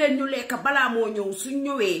yi jox leen ñu lekk balaa moo ñëw su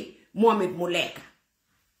ñëwee moom it mu lekk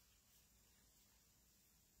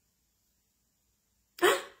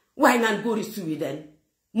waaye naan góori Sweden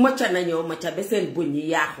macca nañoo macca ba seen bëñ yi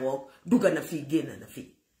yaaxoo dugga na fii génn na fii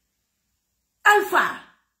Alpha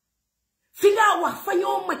fi nga wax fa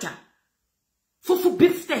ñoo macca foofu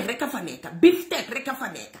beefsteak rek a fa nekka beefsteak rek a fa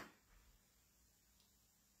nekka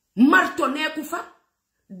marto nekku fa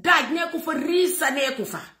daaj nekku fa riisa nekku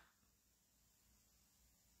fa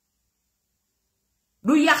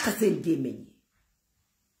du yàq seen gémmiñ yi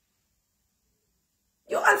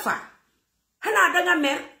yow Alpha xanaa danga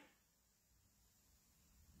mer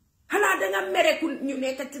xanaa danga mere ku ñu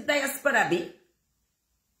nekk ci diaspora bi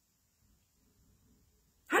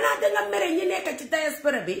xanaa danga mere ñi nekk ci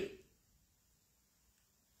diaspora bi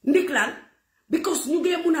ndiklaan because ñu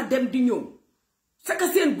ngee mun a dem di ñëw saka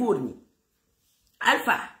seen góor ñi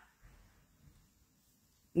Alpha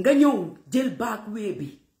nga ñëw jël baak wee bi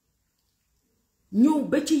ñëw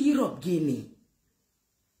ba ci Europe gii nii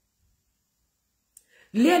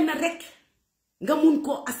leen rek nga mun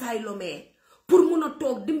koo asylumee pour mun a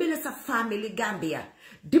toog dimbale sa famille Gambia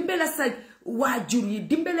dimbale sa waajur yi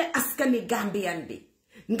dimbale askani Gambian bi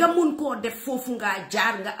nga mun koo def foofu nga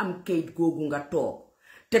jaar nga am kayit googu nga toog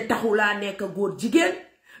te taxulaa nekk góor jigéen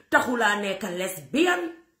taxulaa nekk lesbian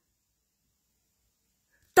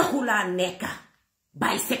taxulaa nekk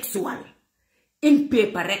bisexual in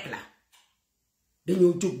paper rek la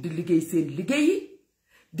dañoo jóg di liggéey seen liggéey yi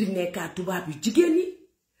di nekkaa tubaab yu jigéen yi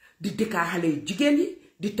di dëkkaa xale yu jigéen yi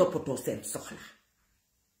di toppatoo seen soxla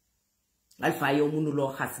Alpha yow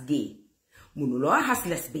mënuloo xas gay mënuloo xas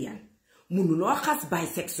lesbian mënuloo xas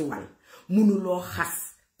bisexual mënuloo xas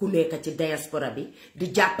ku nekk ci diaspora bi di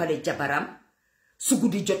jàppale jabaram su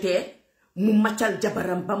guddi jotee mu maccal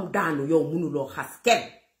jabaram ba mu daanu yow mënuloo xas kenn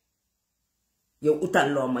yow utal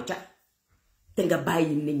loo macca te nga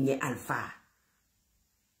bàyyi nit ñi Alpha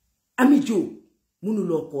Ami Jóob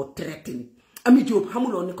mënuloo koo traité Ami Jobe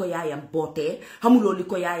xamuloo ni ko yaayam bootee xamuloo li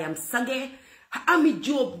ko yaayam sangee Ami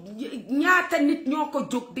Jobe ñaata nit ñoo ko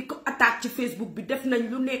jóg di ko attaque ci Facebook bi def nañ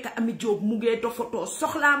lu nekk Ami Jobe mu ngee dofotoo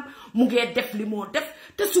soxlaam mu ngee def li moo def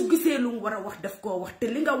te su gisee lu mu war a wax daf koo wax te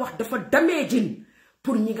li nga wax dafa damaging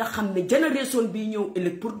pour ñi nga xam ne génération bi ñëw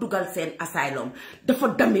ëllëg pour dugal seen asylum dafa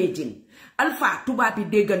damaging Alpha tubaab yi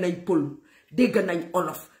dégg nañ pël dégg nañ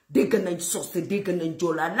olof dégg nañ soose dégg nañ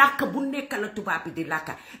joola làkk bu nekk la tubaab yi di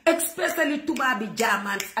làkka especially tubaab yi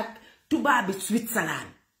Germans ak tubaab yi Switzerland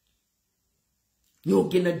ñoo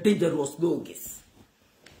gën a dangerous loo gis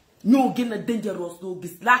ñoo gën a dangerous loo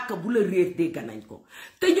gis làkk bu la réer dégg nañ ko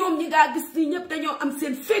te ñoom ñi ngaa gis ni ñëpp dañoo am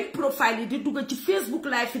seen fake profile yi di dugg ci Facebook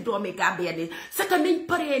live fi doomi Gambia ni c'est que nañ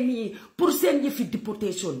paree nii pour seen yëfi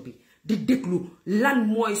deportation bi di déglu lan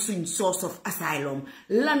mooy suñ source of asylum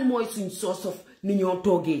lan mooy suñ source of ni ñoo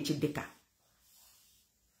toogee ci dëkka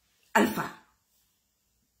Alpha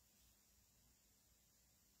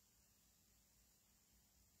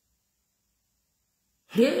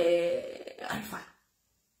Alpha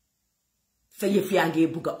sa yëf yaa ngee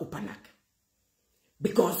bugga uppa nag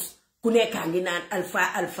because ku nekkaa ngi naan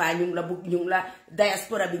Alpha ñu ngi la bugg ñu ngi la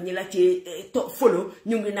diaspora bi ñi la ci follow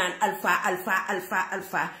ñu ngi naan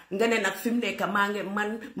Alpha nga ne nag fi mu nekk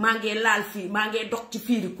maa ngi laal fii maa ngi dox ci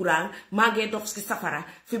fiiri courant maa ngi dox ci safara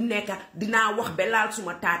fi mu nekk dinaa wax ba laal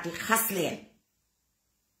suma taati xas leen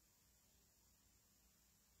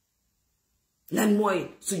lan mooy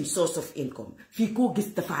suñ source of income fii koo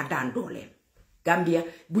gis dafa daan dooleem Gambia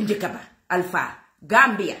bu njëkk ba Alpha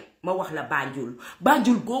Gambia ma wax la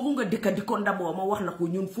Banjul googu nga dëkka di ko ndamoo ma wax la ko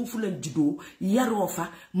ñun foofu lañ juddoo yaroo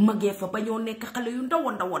fa magee fa ba ñoo nekk xale yu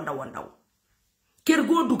ndaw kër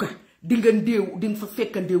goo dugga di nga ndéew di nga fa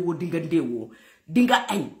fekk ndéewoo di nga ndéewoo di nga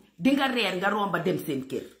añ di nga reer nga romba dem seen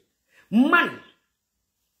kër man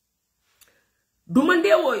duma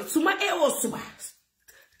ndéewoo su ma eewoo suba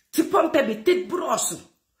ci pompe bi tit brosse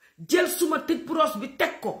jël suma tit brosse bi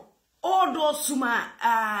teg ko oodoo suma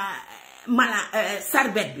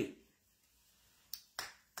sarbet bi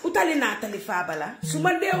utali naa tali faabala su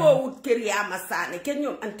ma ndeewoo wut kër yaa ma saane kenn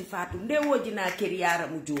ñoom antifaatu ndeewoo ji naa kër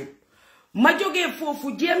yaaramu jóob ma jógee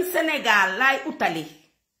foofu jéem Sénégal laay utali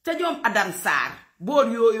ca ñoom Adam Sarr boor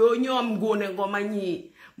yooyu ñoom Ngone Ngoma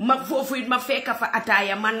ñii ma foofu it ma fekka fa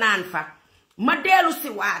ataaya ma naan fa ma deelu si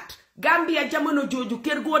waat Gambia jamono jooju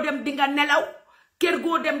kër goo dem dinga nelaw kër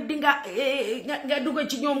goo dem dinga nga dugg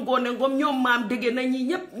ci ñoom Ngone Ngom ñoom maam dégg na ñi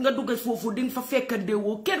ñépp nga dugg foofu dinga fa fekk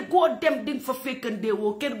ndeewoo kër goo dem dinga fa fekk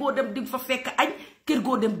ndeewoo kër goo dem dinga fa fekk añ kër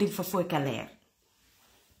goo dem dinga fa fekk leer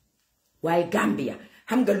waaye Gambia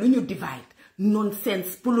xam nga lu ñu divide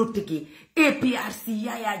nonsense politique yi APRC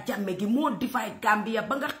Yaya Jammeh gi moo divide Gambia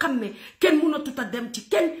ba nga xam ne kenn mënatut a dem ci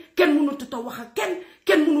kenn mënatut a wax ak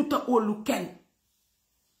kenn mënut a óolu kenn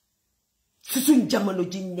su suñ jamono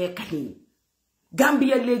ji nekk nii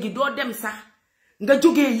Gambia léegi doo dem sax nga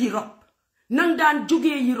jógee Europe nang daan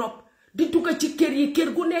jógee Europe di dugga ci kër yi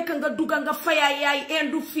kër gu nekk nga dugga nga fayaa yaay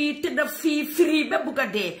indu fii tëdda fii firi ba bugga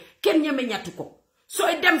dee kenn ñeme ñatti ko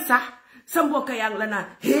sooy dem sax sa mbokk yaa ngi la naan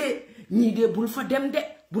ñii de bul fa dem de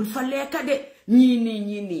bul fa lekka de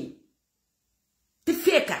ñii nii te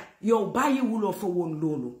fekka yow bàyyiwuloo fa woon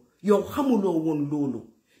loolu yow xamuloo woon loolu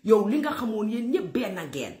yow li nga xamoon yéen ñépp benn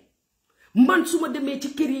ngeen man su ma demee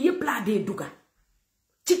ci kër yi yépp laa dee dugga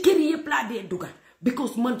ci kër yi yépp laa dee dugga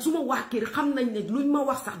because man su ma wax kër xam nañ ne luñ ma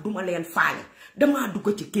wax sax duma leen faale damaa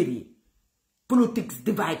dugga ci kër yi politics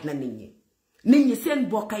divide na nit ñi seen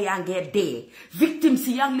bokka yaa ngee dee victims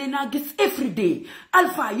yaa ngi leen a gis every day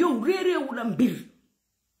Alpha yow réeréewu la mbir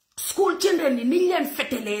school children yi niñ leen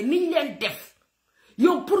fetelee niñ leen def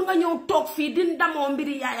yow pour nga ñëw toog fii di ndamoo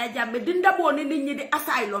mbiri Yaya Jammeh di ndamoo ne nit ñi di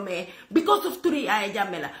asylumé because of turi Yaya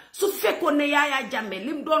Jammeh la su fekkoon ne Yaya Jammeh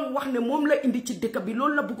lim doon wax ne moom la indi ci dëkk bi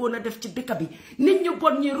loolu la bëggoon a def ci dëkk bi nit ñu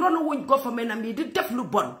bon ñi ronawuñ government am yi di def lu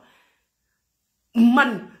bon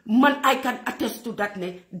man I can attest to that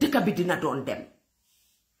ne dëkk bi dina doon dem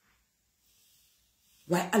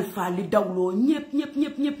waaye Alpha li dawloo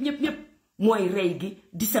ñépp mooy rey gi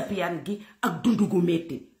disappear gi ak dundu gu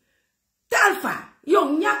metti te Alpha yow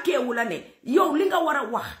ñàkkeewu la ne yow li nga war a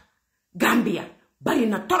wax Gambia bari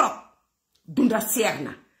na torop dunda seer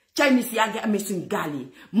na Chinese yaa ngi amee suñ gaal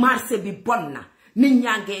yi marché bi bon na nit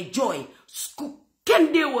ñaa ngee jooy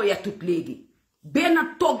kenn deewoo ya tut léegi benn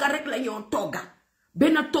togga rek la ñoo togga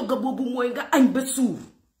benn togga boobu mooy nga añ ba suur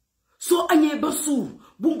soo añee ba suur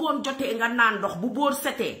bu ngoon jotee nga naan ndox bu boor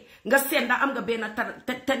setee nga senda am nga benn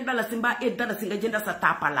ten dalasi mbaa $8 nga jënda sa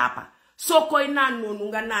taapalaapa soo koy naan noonu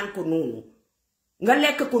nga naan ko noonu nga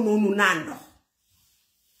lekk ko noonu naan ndox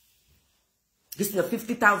gis nga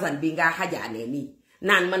 50,000 bi nga xajaanee nii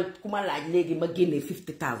naan man ku ma laaj léegi ma génnee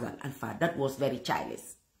 50,000 Alpha that was very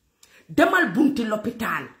childish. Demal bunti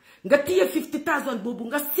lopitaan nga téye 50,000 boobu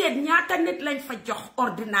nga seet ñaata nit lañ fa jox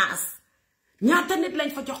ordonnance ñaata nit lañ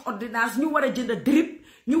fa jox ordonnance ñu war a jënd drip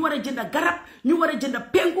ñu war a jënd garab ñu war a jënd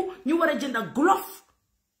pengu ñu war a jënd glove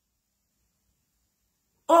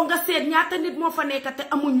o nga seet ñaata nit moo fa nekk te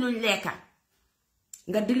amuñ luñ lekka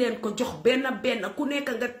nga di leen ko jox benn ku nekk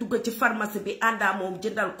nga dugg ci pharmacie bi àndaa moom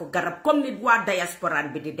jëndal ko garab comme nit waa diaspora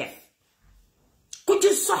bi di def ku ci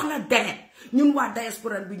soxla deret ñun waa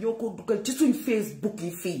diaspora bi ñoo ko dugal ci suñ Facebook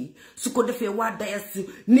yi fii su ko defee waa diaspora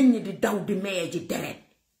nit ñi di daw di maye ji deret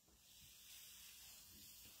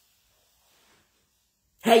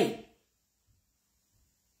hey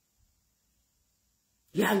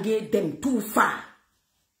yaa ngee dem too far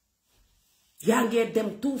yaa ngee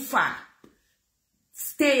dem too far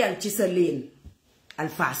stayal ci sa lane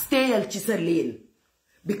Alpha stayal ci sa lane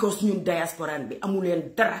because ñun diaspora bi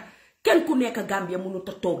amuleen dara kenn ku nekk Gambia mënut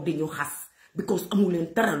a toog di ñu xas because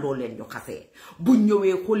amuleen dara loo leen ñu xasee buñ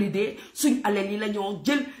ñëwee holiday suñ alal yi la ñoo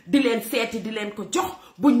jël di leen seeti di leen ko jox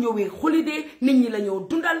buñ ñëwee holiday nit ñi la ñoo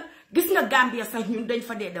dundal gis nga Gambia sax ñun dañ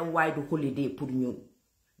fa dee dem waaye du holiday pour ñun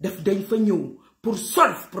dañ fa ñëw pour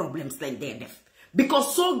solve problems lañ dee def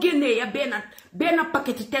because soo génnee ya benn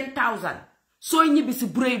paquet 10,000 sooy ñibbi si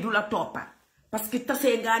burey du la toppa parce que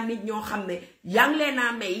tasee ngaa nit ñoo xam ne yaa ngi leen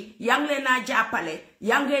a may yaa ngi leen a jàppale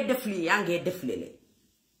yaa ngee def lii yaa ngee def lele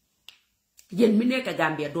yéen mi nekk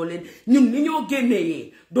Gambia doo leen ñun ni ñoo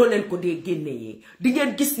génneyee doo leen ko dee génneyee di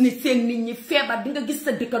ngeen gis ni seen nit ñi feebar di nga gis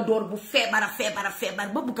sa dëkkandoor bu feebar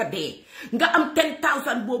ba bu ko dee nga am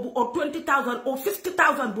 10,000 boobu o 20,000 o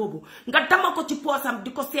 50,000 boobu nga dama ko ci poosam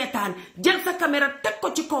di ko seetaan jël sa caméra teg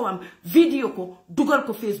ko ci kawam vidéo ko dugal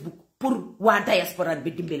ko Facebook pour waa diaspora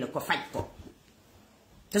bi dimbale ko faj ko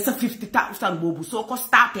te sa 50,000 boobu soo ko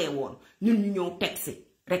startee woon ñun ñu ñëw teg si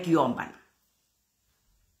rek yomban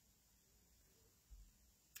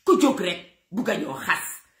ku jóg rek bugga ñoo xas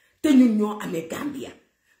te ñun ñoo amee Gambia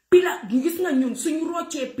pila gis nga ñun suñ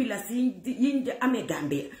roccee pilas yiñ amee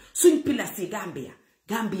Gambia suñ pilas yi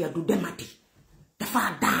Gambia du demati dafa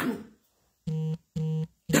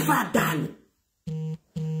daanu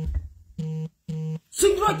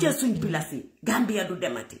suñ roccee suñ pilas yi Gambia du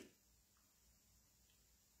demati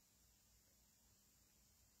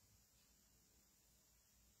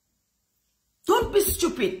don't be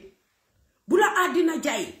stupid bu la àddina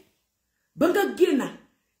jaay ba nga génna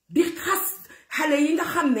di xas xale yi nga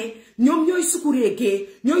xam ne ñoom ñooy sukuree gay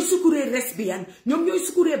ñooy sukuree lesbian ñoom ñooy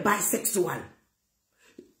sukuree bisexual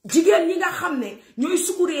jigéen ñi nga xam ne ñooy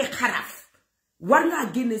sukuree xaraf war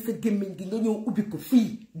ngaa génne sa gémmiñ gi nga ñëw ubbi ko fii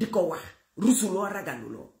di ko wax rusuloo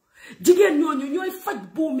ragaluloo jigéen ñooñu ñooy faj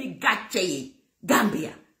buumi gàcce yi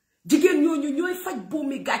Gambia jigéen ñooñu ñooy faj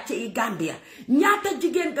buumi gàcce yi Gambia ñaata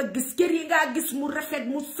jigéen nga gis kër yi nga gis mu rafet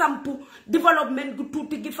mu sampu développement gu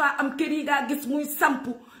tuuti gi fa am kër yi nga gis muy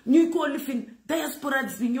sampu ñuy ko lifin diaspora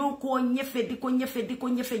bi ñoo ko ñefe di ko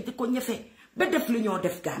ñefe ba def li ñoo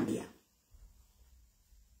def Gambia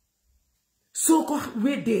soo ko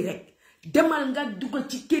weddee rek demal nga dugal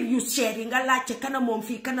ci kër yu cher yi nga laajte kanam moom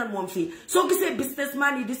fii soo gisee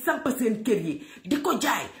businessman yi di samp seen kër yi di ko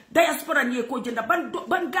jaay diaspora yee ko jënda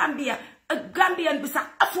ban Gambia ak Gambian bi sax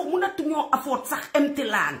afo munatu ñoo afoot sax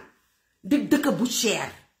emtilaan di dëkk bu cher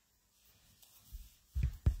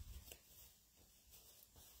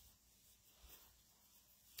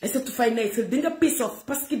esatu fay nay sa di nga piece of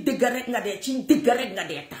parce que dëgg rek nga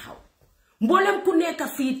dee taxaw mboolem ku nekk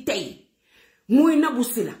fii tey muy Nabou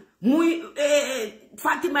Sila muy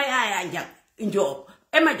Fatima Yaya Njoob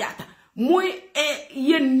Emma Jatta muy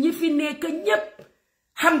yéen ñi fi nekk ñépp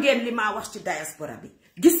xam ngeen li ma wax ci diaspora bi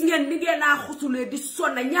gis ngeen ni ngeen naa xusulee di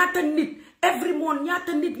sonna ñaata nit every month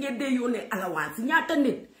ñaata nit ngeen dee yónnee allowance ñaata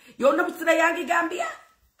nit yow Nabou Sila yaa ngi Gambia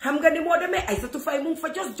xam nga ni moo demee Aïssatou Faye mu fa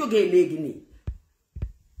jos jógee léegi nii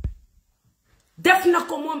def na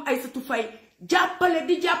ko moom Aïssatou Faye jàppale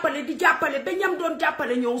di jàppale ba ñam doon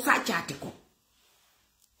jàppale ñëw sàccaati ko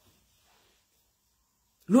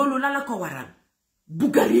loolu la ko waral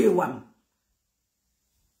bugga réewam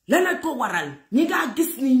la ko waral ñi nga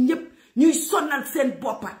gis ni ñépp ñuy sonal seen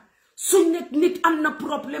boppa suñ nekk nit am na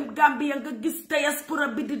problème Gambia nga gis diaspora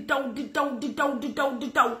bi di daw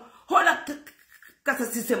xoola Kasa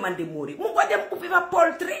Cissé Mandi Mouri mu nga dem ubbi fa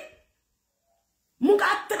poultry mu nga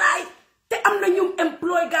try te am na ñum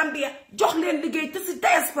employ Gambia jox leen liggéey te si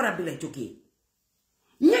diaspora bi la jógee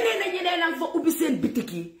ñeneen a fa ubbi seen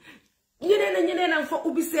bitik yi ñeneen a fa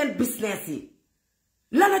ubbi seen business yi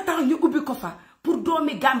lana tax ñu ubbi ko fa pour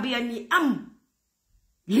doomi Gambia ñi am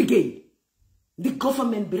liggéey di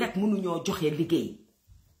government bi rek mënuñoo joxe liggéey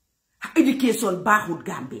education baaxut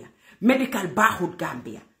Gambia medical baaxut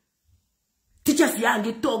Gambia teachers yaa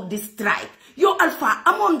ngi toog di strike yow Alpha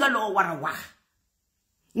amoon nga loo war a wax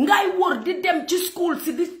ngay wor di dem ci school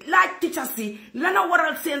si di laaj teachers yi lana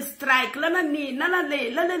waral seen strike lana nii lana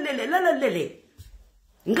lele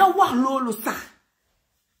nga wax loolu sax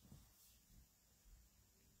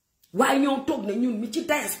waaye ñoo toog ne ñun mi ci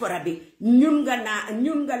diaspora bi ñun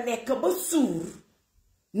nga lekk ba suur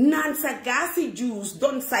naan sa gaasi juice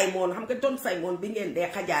Don Simon xam nga Don Simon bi ngeen dee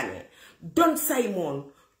xajaane Don Simon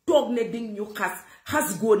toog ne ding ñu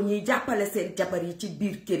xas góor ñi jàppale seen jabar yi ci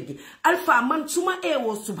biir kër gi Alpha man su ma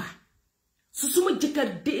eewoo suba suma jëkkër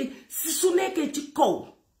de su nekkee ci kaw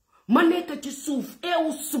ma nekk ci suuf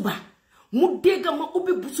eewu suba mu dégg ma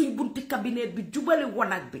ubbi bu suñ bunti cabinet bi jubale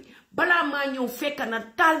wanag bi balaa maa ñëw fekk na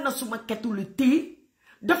taal na suma ketuli tii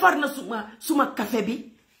defar na suma café bi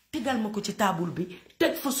tegal ma ko ci taabul bi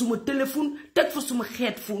teg fa suma téléphone teg fa suma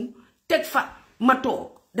headphone teg fa ma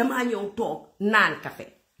toog damaa ñëw toog naan café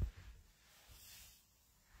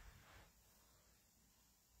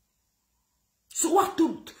su waxtu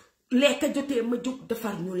lekka jotee ma jóg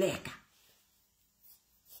defar ñu lekka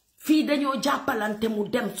fii dañoo jàppalante mu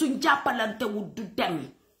dem suñ jàppalante wu du dem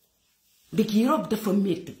ndig Europe dafa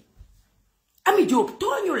métti Ami Jobe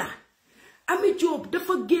tooñu la Ami Jobe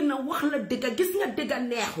dafa génn wax la dëgga gis nga dëgga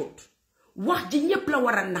neexut wax ji ñépp la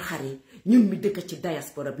war a naxari ñun mi dëkk ci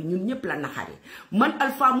diaspora bi ñun ñépp la naxari man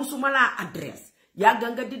Alpha musuma laa adresse yàgga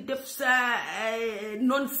nga di def sa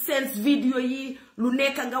nonsense video yi lu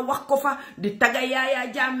nekk nga wax ko fa di taga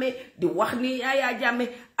Yaya Jammeh di wax ni Yaya Jammeh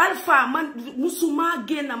Alpha man musuma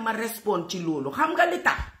génn ma respond ci loolu xam nga li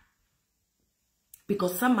tax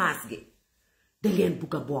because sa maas gi dangeen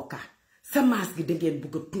bugg a bokka sa maas gi dangeen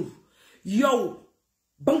bugg a tur yow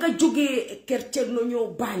ba nga jógee kër Cerno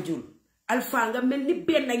ñëw Banjul Alpha nga mel ni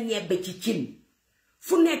benn ñebbe ci cin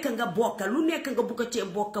fu nekk nga bokka lu nekk nga bugg a cee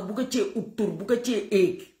bokka bugg a cee ut tur bugg a cee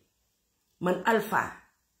éeg man Alpha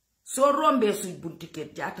soo rombee suñ bunti kër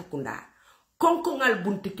Jaata Kunda konkongal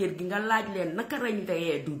bunti kër gi nga laaj leen naka rañ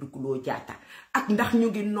reyee Dudu Kuloo Jaata ak ndax ñu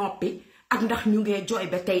ngi noppi ak ndax ñu ngee jooy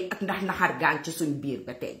ba tey ak ndax naxar gaan ci suñ biir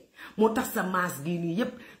ba tey moo tax sa maas gi nii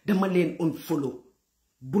yépp dama leen unfollow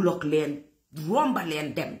block leen romba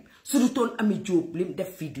leen dem su du toon Ami Jobe lim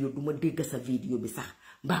def vidéo duma dégg sa vidéo bi sax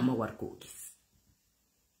mbaa ma war koo gis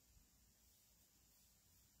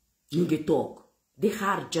ñu ngi toog di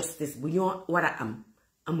xaar justice bu ñoo war a am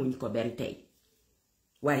amuñ ko benn tey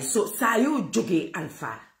waaye saa yoo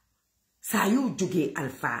jógee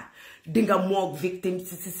Alpha dinga moog victime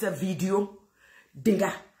si sa vidéo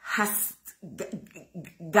dinga xas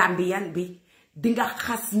Gambian bi dinga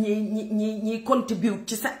xas ñi contribute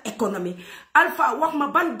ci sa économie Alpha wax ma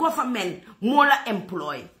ban government moo la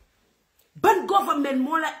employ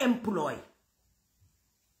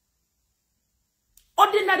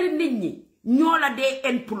ordinary nit ñi ñoo la dee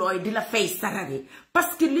employ di la fay salary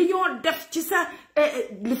parce que li ñoo def ci sa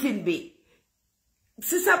lifin bi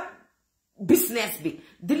ci sa business bi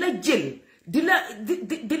di la jël di la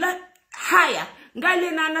hire nga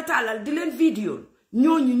leen a nataalal di leen vidéo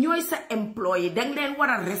ñooñu ñooy sa employé dang leen war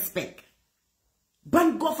a respect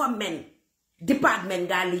ban government department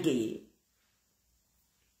ngaa liggéeyee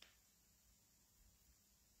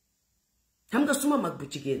xam nga suma mag bu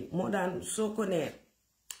jigéen moo daan soo ko ne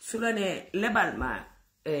su la ne lebal ma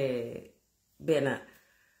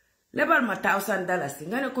 $1,000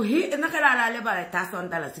 nga ne ko naka laa lebal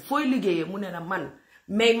 $1,000 fooy liggéeyee mu ne la man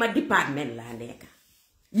may ma department laa nekk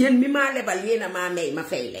yéen mi maa lebal yéen a maa may ma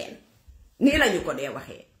fay leen nii lañu ko dee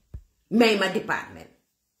waxee may ma department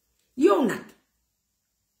yow nag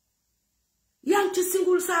yaa ngi ci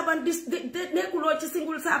single servant nekkuloo ci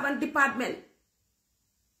single servant department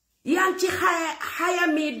yaa ngi ci xaya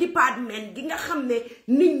mi department gi nga xam ne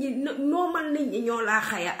nit ñi normal nit ñi ñoo laa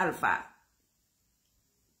xaya Alpha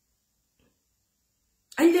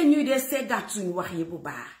añ leen ñuy dee seggaat suñu wax yi bu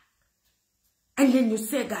baax añ leen ñu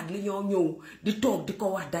seggaat li ñoo ñëw di toog di ko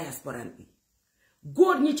wax diaspora bi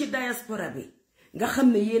góor ñi ci diaspora bi nga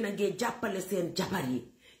xam ne yéen a ngee jàppale seen jabar yi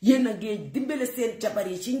yéen a ngee dimbale seen jabar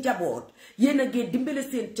yi ci njaboot yéen a ngee dimbale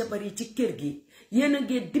seen jabar yi ci kër gi yéen a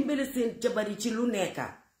ngee dimbale seen jabar yi ci lu nekka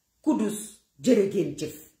kudus jërë ngeen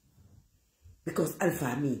jëf because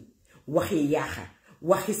Alpha mi waxi yaaxa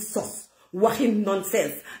waxi sos waxi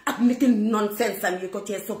nonsense ak niti nonsense am yi ko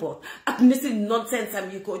cee support ak niti nonsense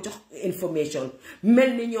am yi ko jox information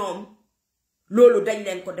mel ni ñoom loolu dañ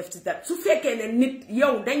leen ko def ci dara su fekkee ne nit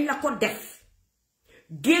yow dañ la ko def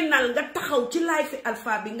génnal nga taxaw ci life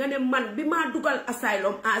Alpha bi nga ne man bi maa dugal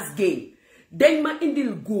asylum as gay dañ ma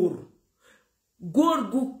indil góor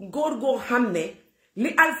goo xam ne li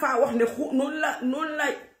Alpha wax ne noonu la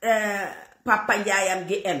papa njaayam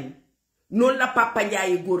gi em noonu la papa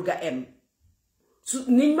njaayi góor ga em su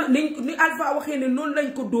ni Alpha waxee ne noonu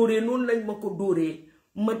lañ ko dóoree noonu lañ ma ko dóoree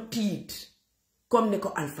ma tiit comme ni ko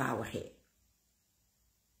Alpha waxee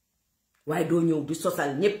waaye doo ñëw di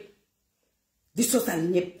sosal ñépp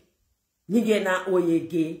ñi ngeen naa ooyee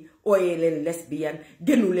gay ooyee leen lesbian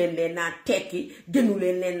gënu leen naa tekki gënu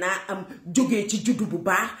leen naa am jógee ci juddu bu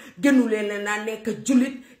baax gënu leen naa nekk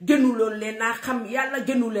jullit gënu leen naa xam yàlla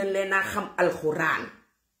gënu leen naa xam alxuraan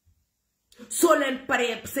soo leen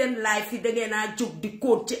paree seen life yi dangeen naa jóg di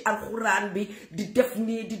kóot ci alxuraan bi di def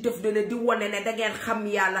nii di def dene di wane ne dangeen xam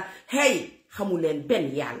yàlla hey xamu leen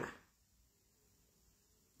benn yàlla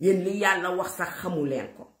yéen li yàlla wax sax xamu leen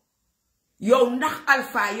ko yow ndax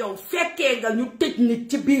Alpha yow fekkee nga ñu tëj nit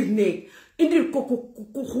ci biir néeg indil ko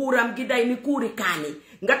ku xuuram gi day ni kuuri kaani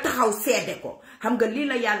nga taxaw seede ko xam nga lii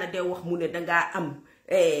la yàlla de wax mu ne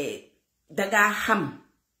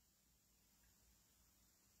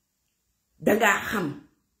dangaa xam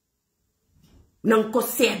nanga ko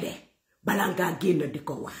seede bala ngaa génn di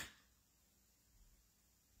ko wax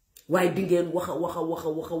waaye di ngeen wax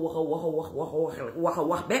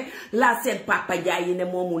be laa seen papa njaay yi ne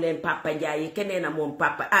moomu leen papa njaay yi keneen a moom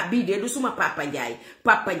papa bii de du suma papa njaay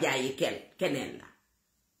yi keneen la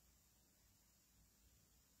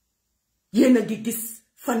yéen a ngi gis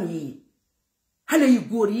fan yii xale yu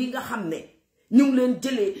góor yi nga xam ne ñu ngi leen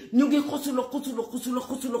jëlee ñu ngi xusul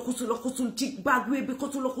ci baag wee bi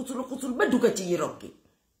xusul ba dugga ci Europe gi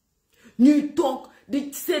ñuy toog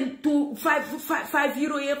di seen 5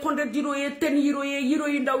 euro yee 100 euro yee 10 euro yee euro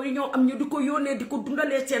yu ndaw yi ñoo am ñu di ko yónnee di ko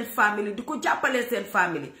dundalee seen famille di ko jàppalee seen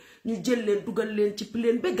famille ñu jël leen dugal leen ci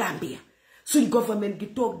plane ba Gambia suñ government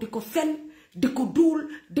gi toog di ko fen di ko duul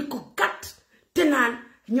di ko gàtt te naan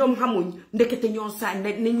ñoom xamuñ ndekete ñoo sign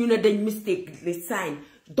ne ñu ne dañ mistake li sign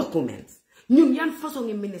documents ñun yan façon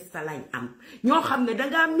ngi ministre lañ am ñoo xam ne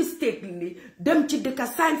dangaa mistake ni dem ci dëkka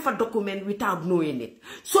sign fa document without knowing it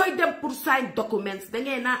sooy dem pour sign documents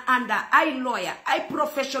dangeen naa ànda ay lawyer ay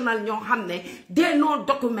professional ñoo xam ne they know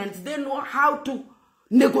documents they know how to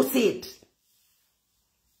negotiate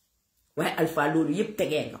waaye Alpha loolu yépp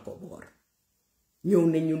tegee nga ko boor ñëw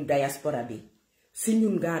ne ñun diaspora bi si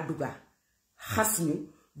ñun ngaa dugga xas ñu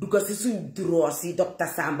dugga si suñ droit si docteur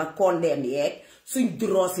Samba Condem yeeg suñ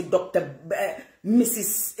droit si docteur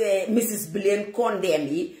Mrs Bileen Condem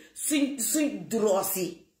yi suñ droit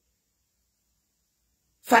si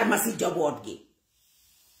pharmacie jaboot gi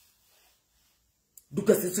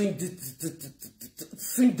dugga si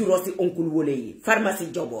suñ droit si oncle wole yi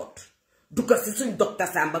pharmacie jaboot dugga si suñ docteur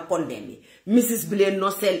Samba Condem yi Mrs Bileen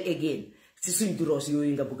no sell again si suñ droit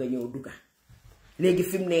yooyu nga bëgg a ñëw dugga léegi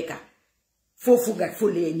fi mu nekka foofu nga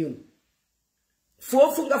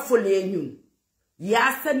folee ñun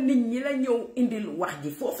yaa sa nit ñi la ñëw indil wax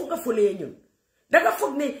ji foofu nga folee ñun danga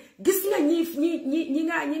foog ne gis nga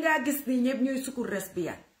ñi nga gis ni ñëpp ñooy sukkur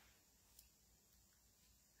respiya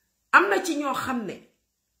am na ci ñoo xam ne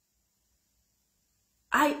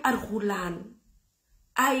ay arxulaan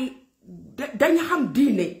ay dañ xam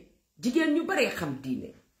diine jigéen ñu baree xam diine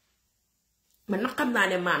man nag xam naa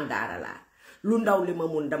ne maam daara laa lu ndaw li ma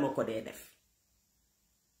mun dama ko dee def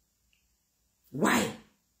waaye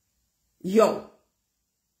yow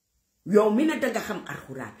mi ne danga xam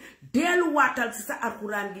alxuraan delluwaatal ci sa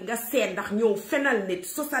alxuraan gi nga seet ndax ñëw fenal nit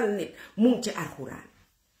sosal nit mu ngi ci alxuraan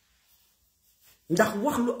ndax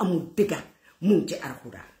wax lu amul dëgga mu ngi ci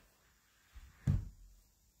alxuraan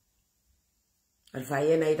Alpha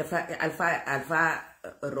yéenay dafa Alpha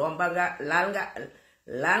romba nga laal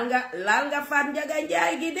nga faat njaga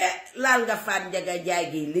njaay gi de laal nga faat njaga njaay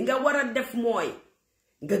gi li nga war a def mooy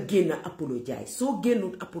nga génn apologize soo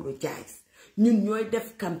génnul apologize ñun ñooy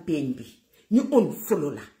def campagne bi ñu on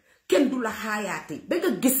follow la kenn du la xaayaati ba nga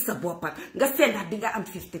gis sa boppa nga seddax di nga am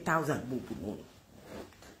 50,000 boobu noonu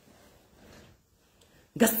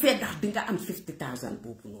nga seddax di nga am 50,000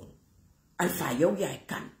 boobu noonu Alpha yow yaay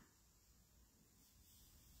kan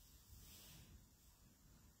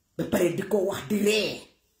ba pare di ko wax di ree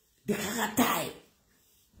di xaxataay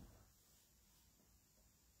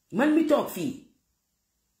man mi toog fii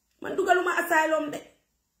man dugaluma asylum de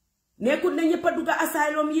nekkul ne ñëpp a dugga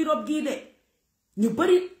asylum Europe gii de ñu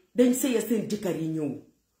bari dañ sëya seen jëkkër yi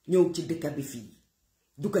ñëw ci dëkk bi fii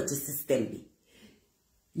dugga ci système bi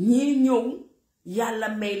ñii ñëw yàlla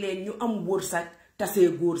may leen ñu am wërsëg tasee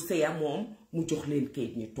góor sëya moom mu jox leen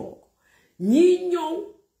kayit ñu toog ñii ñëw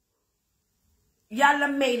yàlla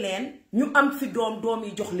may leen ñu am fi doom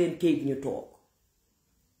yi jox leen kayit ñu toog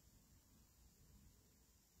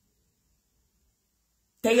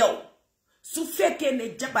te yow su fekkee ne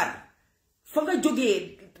jabar fa nga jógee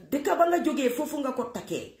dëkk ba nga jógee foofu nga ko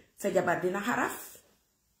takkee sa jabar dina xaraf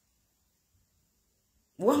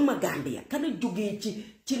wax ma Gambia kana jógee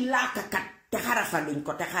ci laakakat te xarafaluñ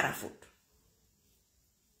ko te xarafut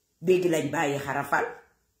léegi lañ bàyyi xarafal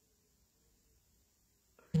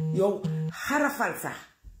yow xarafal sax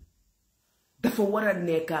dafa war a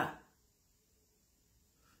nekk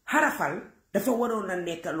xarafal dafa waroon a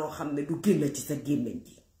nekk loo xam ne du génn ci sa gémmiñ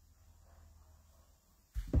ji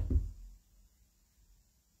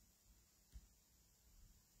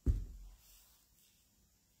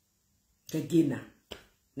te génna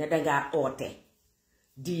ne dangaa oote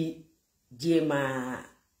di jéema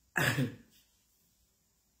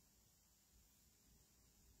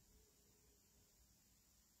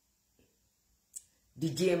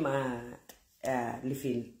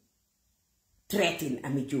lifin threaten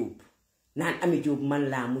Ami Jobe naan Ami Jobe man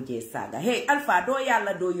laa mujjee saaga hey Alpha doo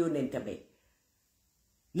yàlla doo yónnente be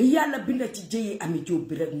li yàlla binda ci jëyi Ami Jobe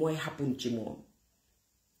bi rek mooy xappun ci moom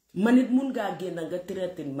man it mun ngaa génn nga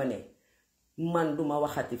threaten ma ne man duma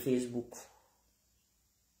waxati Facebook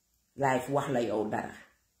live wax la yow dara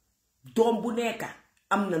doom bu nekk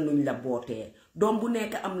am na nuñ la bootee doom bu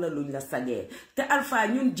nekk am na luñ la sagee te Alpha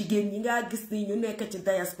ñun jigéen ñi nga gis ni ñu nekk ci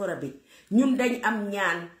diaspora bi ñun dañ am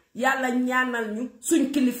ñaan yàlla ñaanal ñu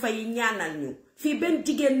suñ kilifa yi ñaanal ñu fii benn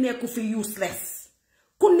jigéen nekku fi useless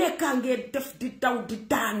ku nekkaa ngee def di daw di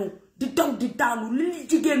daanu li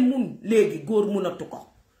jigéen mun léegi góor munatu ko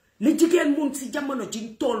li jigéen mun si jamono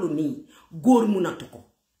ci tollu nii góor munatu ko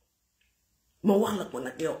ma wax la ko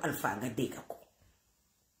nag yow Alpha nga dégg ko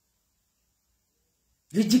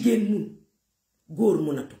li jigéen mun góor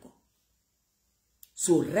munatu ko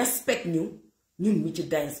so respect ñun mi ci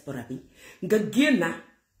diaspora bi nga génna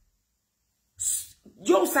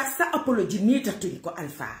yow sax sa apology niitatuñ ko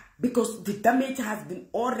Alpha because the damage has been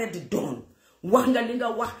already done wax nga li nga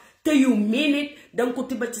wax te you mean it danga ko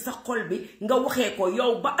tiba ci sa xol bi nga waxee ko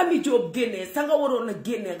yow ba Ami Jobe génnee sa nga waroon a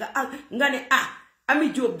génnee nga ne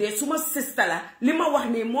Ami Jobe de suma sista la li ma wax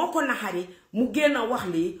nii moo ko naxari mu génn wax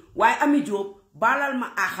lii waaye Ami Jobe baalal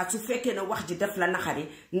ma aaxa su fekkee ne wax ji def la naxari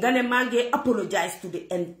nga ne maa ngi apologize to the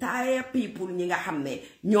entire people ñi nga xam ne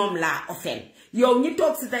ñoom laa offend yow ñi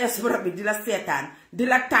toog si diaspora bi di la seetaan di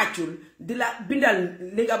la tàccul di la bindal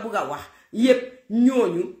li nga bugg a wax yépp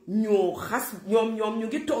ñooñu ñoo xas ñoom ñu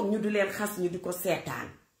ngi toog ñu di leen xas ñu di ko seetaan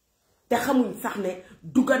te xamuñ sax ne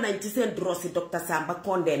dugga nañ ci seen drosi docteur Samba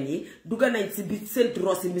Condé yi dugga nañ ci bi seen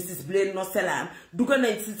drosi Mrs Blaine no Selam dugga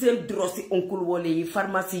nañ ci seen drosi oncle Wale yi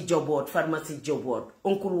pharmacie Joboot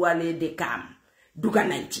oncle Wale de Kam dugga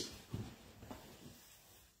nañ ci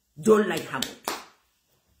dool lañ xamut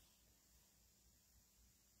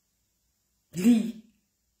lii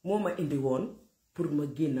moo ma indi woon pour ma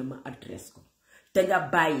génn ma adresse ko te nga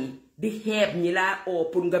bàyyi di xeeb ñi laa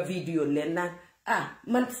oo pour nga vidéo leen naan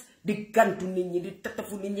man di gantu nit ñi di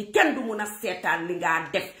tatafu nit ñi kenn du mun a seetaan li ngaa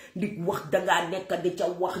def di wax dangaa nekk di ca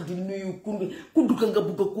wax di nuyu ku dugga nga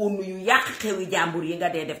bugga koo nuyu yàq xewi jàmbur yi nga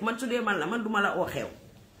dee def man su dee man la man duma la oo xew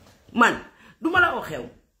man duma la oo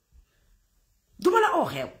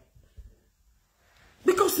xew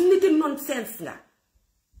because nit nonsense nga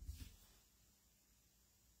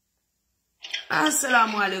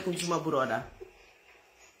asalaamaaleykum suma broda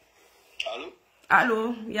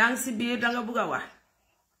allo yaa ngi si biir danga bugg a wax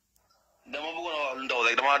dama bëggoon a wax lu ndaw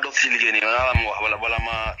rek dama dof ci liggéey nii ma wax wala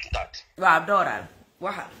ma taat waaw dooral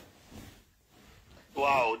waxal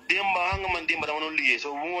waaw démba xam nga man démba dama doon liggéey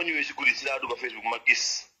so bu ma ñëwee si guddi si laa dugg Facebook ma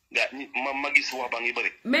gis ma gis wax baa ngi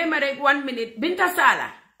bëri mais ma rek 1 minute Binta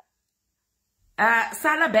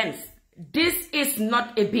Sala Benz, this is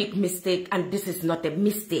not a big mistake and this is not a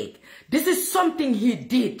mistake. This is something he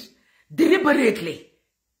did deliberately.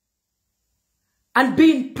 And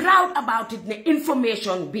being proud about it, the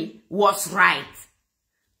information was right.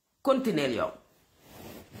 Continue, yo.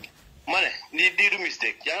 Mane, ni do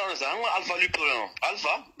mistake. Ya nga sa nga Alpha lu problème.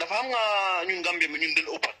 Alpha dafa am nga ñun Gambia mi ñun den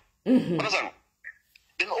open. Understand?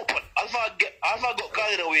 Den open. Alpha got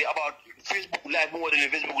carried away about Facebook live more than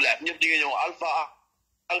Facebook live. Ñep di nga ñew Alpha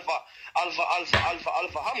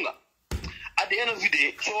xam nga. At the end of the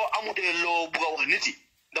day, so amuté lo bu wax nit yi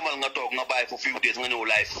demal nga tok nga bay for few days nga ñew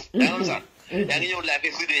live. Ya nga sa yaa ngi ñëw live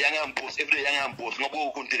every day yaa ngi am post every day yaa ngi am post nga bëgg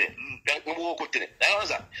a continuer yaa ngi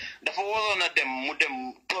sax dafa waroon a dem mu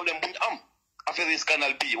dem problème bu ñu am affaire yi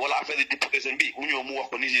scandale bi wala affaire yi députation bi mu ñëw mu wax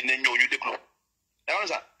ko nit yi ne ñëw ñu déglu yaa ngi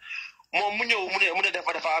sax moom mu ñëw mu ne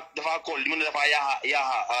dafa call mu ne dafa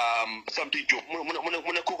yaaxa something job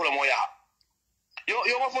mu ne kooku la moo yaaxa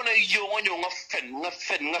yow nga foog ne yow nga ñëw nga fen nga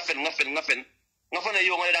foog ne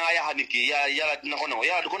yow nga ne da ngaa yaaxa nit ki yàlla dina ko nangu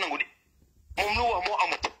yàlla du ko nangu di moom lu wax moo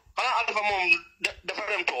amut xanaa Alpha moom dafa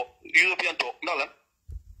dem toog European toog ndax lan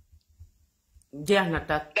jeex na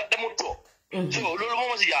tak demul toog so loolu moo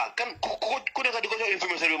ma si jaar kan ku nekk di ko jox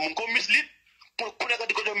information bi mu ngi ko mislead ku nekk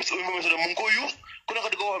di ko jox information mu ngi ko use ku nekk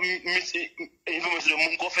di ko wax information mu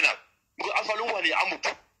ngi ko final bu ko Alpha lu mu wax nii amut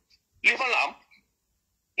lii fan la am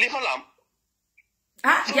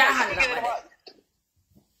jaaxal na ma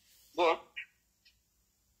bon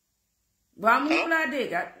waaw mu laa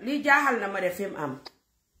dégg lii jaaxal na ma de fi mu am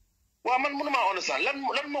waaw man mënuma understand lan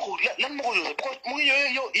moo ko yóbbu parce que mu ngi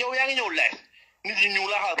yow yaa ngi ñëw live nit ñi ñu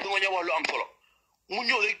laa xaar pour nga ñëw wax lu am solo mu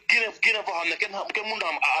ñëw rek génne foo xam ne kenn mënut a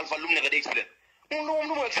xam Alpha lu mu nekk di explain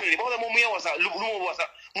lu mu explain ba moom mu ngi wax sax lu mu wax sax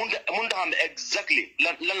mënut a xam ne exactly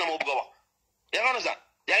lan la moo bëgg a wax yaa ngi understand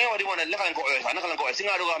yaa ngi wax di wane naka lañ ko oyee sax naka lañ ko oyee si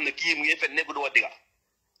nga doog a xam ne kii mu ngi fen nekk du wax dëgg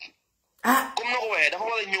comme na ko waxee dafa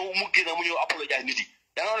war a ñëw mu génn mu ñëw apologize nit yi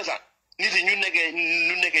yaa ngi understand nit yi ñu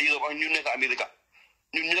nekkee Europe ak ñu nekk America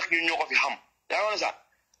ñun ñoo ko fi xam yaa ngi sax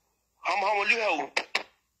xam li xew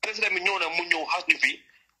président bi ñëw na mu ñëw xas ñu fii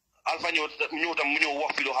Alpha ñëw tam mu ñëw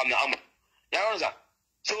wax fi loo xam ne amul yaa ngi sax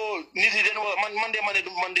so nit yi man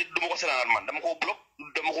de du ma ko seetaanaat man dama ko block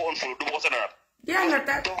dama ko unfollow du ma ko seetaanaat. jeex na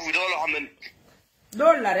tàkk donc fi loolu xam ne.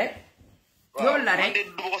 loolu la rek. man de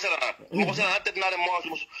du ma ko seetaanaat. du ma ko seetaanaat te dinaa dem ma wax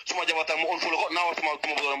suma jabatam mu unfollow ko naa wax suma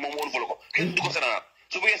bëggoon moom mu unfollow ko kenn du ko seetaanaat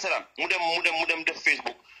su bëggee seetaan mu dem def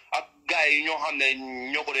Facebook ak gars yi ñoo xam ne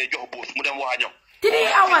ñoo ko dee jox buus mu dem wax ñoom.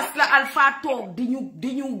 3 hours la Alpha toog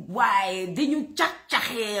di ñu waaye di ñu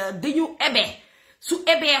cax-caxee di ñu ebe su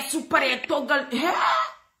ebee su paree toggal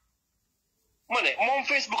ma ne moom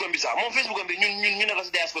Facebook am bi ñun ñu nekk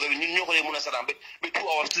si diaspora bi ñun ñoo ko dee mën a seetaan ba 2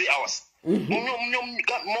 hours 3 hours.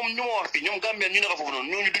 moom ñu ma wax fii ñoom Gambien ñu nekk foofu noonu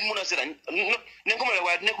ñooñu duñ mën a seetaan nañ ko mën a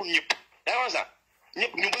waaye nekkul ñëpp yaa ngi sax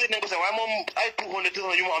ñëpp ñu bëri nañ ko sax waaye moom ay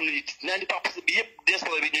 200 yu mu am ni 90% bi yëpp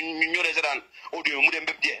diaspora bi ñu ñoo dee seetaan audio mu dem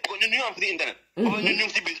bépp jeex parce que ñun ñu am free internet parce que ñun ñu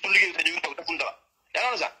ngi si biir su liggéey te ñu ngi toog defuñ dara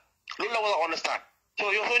yaa ngi sax loolu la war a understand so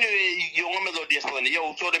yow soo ñëwee yow nga meloo diaspora ni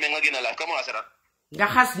yow soo demee nga génn live ka mën a seetaan nga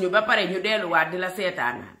xas ñu ba pare ñu delluwaat di la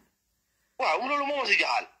seetaanaan waaw loolu moo ma si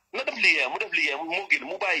jaxal na def liggéey moo gën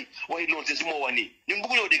mu bàyyi waxi noonu si moo wax nii ñun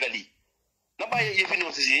bëgguñoo dégg lii na bàyyi yëfi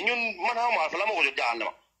noonu si ñun man xaw ma Alpha la ma ko jot jaxal na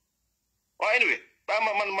ma waaw anyway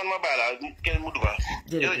ma bàyyi la kenn mu dugal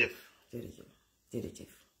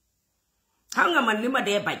jërëjëf xam nga man li ma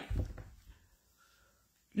dee bañ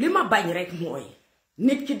li ma bañ rek mooy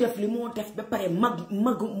nit ki def li moo def ba pare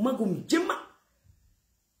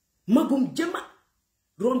magum jëma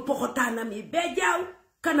roon poxotaanam yi bee jaaw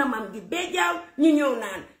kanamam gi bee jaaw ñu ñëw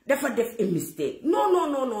naan dafa def a mistake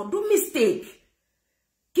non du mistake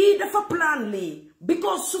kii dafa plan lii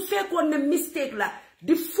because su fekkoon ne mistake la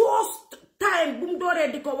di first time bu mu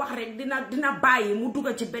dooree di ko wax rek dina bàyyi mu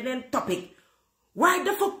dugg ci beneen topic waaye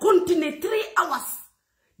dafa continuer 3 hours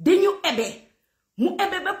dañu mu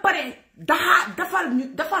ebe ba pare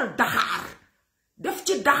defal daxaar def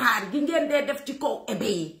ci daxaar gi ngeen dee def ci kaw ebe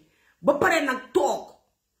yi ba pare nag toog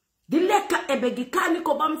di lekka ebe gi kaani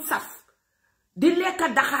ko bam saf di lekka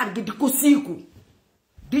daxaar gi di ko siiku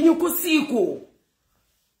di ñu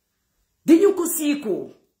ko siikoo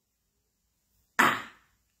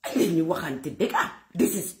ay ñu waxante dëgg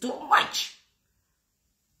this is too much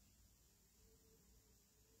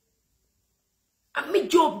Ami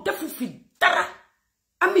Jobe dafa fi dara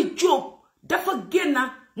Ami Jobe dafa génn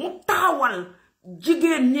mu taxawal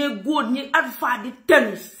jigéen ñee góor ñi Alpha di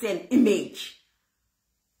ten seen image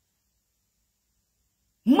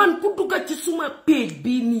man ku dugga ci suma page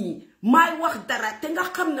bii nii maay wax dara te nga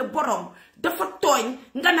xam ne borom dafa tooñ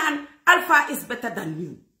nga naan Alpha is better than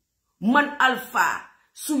you man Alpha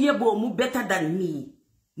su yeboo mu better than me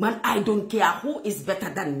man I don't care who is better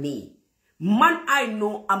than me man I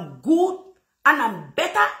know I'm good and I'm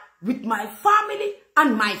better with my family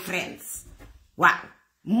and my friends waaw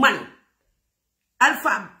man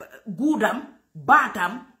Alpha goodam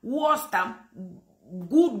baatam woostam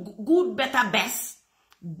good better best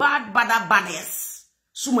bad bada bades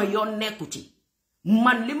suma yoon nekku ci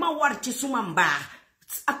man li ma war ci suma mbaax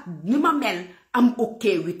ak ni ma mel am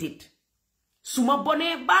okay with it suma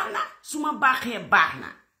bonee baax na suma baaxee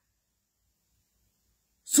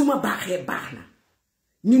baax na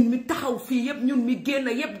ñun mi taxaw fii yépp ñun mi génn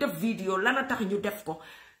yépp def vidéo lana tax ñu def ko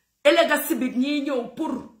ëllëga sibit ñiy ñëw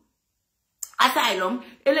pour asylum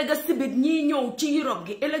ëllëga sibit ñiy ñëw ci Europe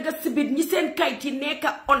gi ëllëga sibit ñi seen kayit yi nekk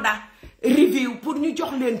onda review pour ñu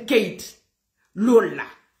jox leen kayit loolu la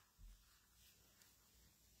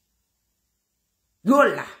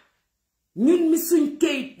ñun mi suñ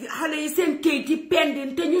kayit xale yi seen kayit yi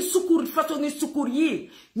pendin te ñu sukkur façon yi sukkur yi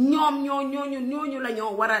ñoom ñooñu la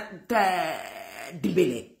ñoo war a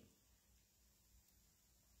dimbale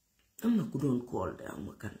am na ku doon kool de am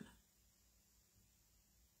kan la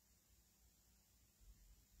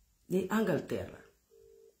ni Angleterre.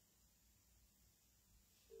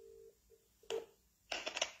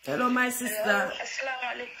 Hello my sister. Assalamu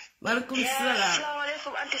alaikum. Walaikum salam. Assalamu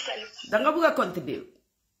alaikum Auntie Sally. Danga buga contribute.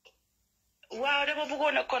 Waaw dama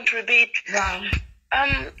bëggoon contribute. Waaw.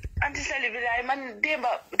 Auntie Sally bilaay man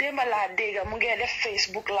demba laa dégga mu ngi def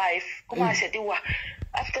Facebook live commencé di wax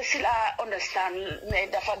after si la understand mais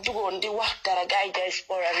dafa duggoon di wax dara gaay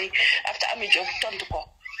diaspora bi after Ami Job tontu ko.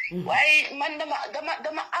 Waaye man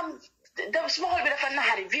dama am suma xol bi dafa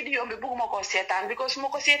naxari vidéo bi bëgguma ko seetaan because su ma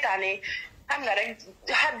ko seetaanee xam nga rek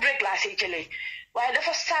heartbreak laa siy jëlee waaye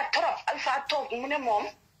dafa sad trop Alpha toog mu ne moom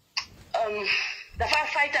dafa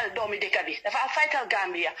faytal doomi dëkk bi dafa faytal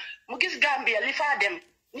Gambia mu gis Gambia li faa dem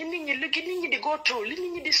nit ñi di go through li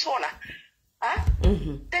nit ñi di sona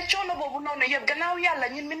te coono boobu noonu yëpp gannaaw yàlla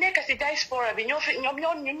ñun mi nekk si diaspora bi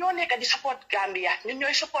ñoo nekk di support Gambia ñun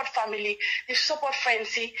ñooy support family di support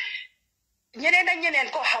friends yi ñeneen ak ñeneen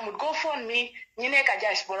koo xamul GoFundMe ñi nekk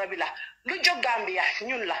diaspora bi la lu jóg Gambia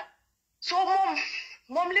ñun la so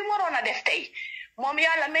moom li mu waroon a def tey moom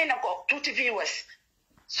yàlla may na ko tuuti viewers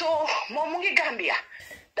so moom mu ngi Gambia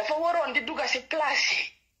dafa waroon di dugga si place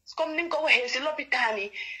yi comme ni nga ko waxee si lopitaan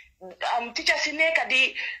yi teacher si nekk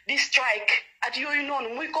di strike at yooyu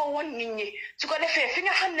noonu muy ko won nit ñi su ko defee fi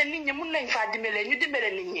nga xam ne nit ñi mun nañ faa dimbale ñu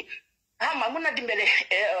dimbale nit ñi xam nga mun na dimbale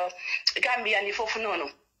Gambia ni foofu noonu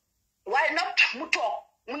waaye not mu toog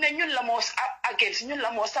mu ne ñun la moo against ñun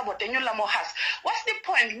la moo saboté ñun la moo xas what's the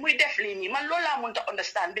point muy def lii nii man loolu laa mënut a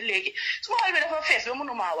understand bi léegi su ma xol bi dafa fees ba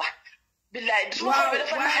mënumaa wax billaay su ma xol bi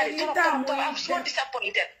dafa naxari trop am so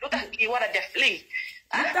disappointed lu tax kii war a def lii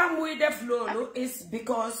li tax muy def loolu is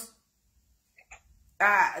because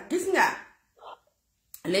gis nga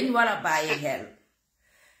liñ war a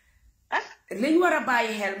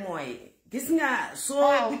bàyyi xel mooy gis nga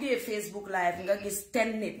soo duggee Facebook live nga gis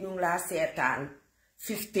 10 nit ñu ngi laa seetaan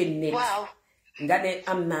 15 nit nga ne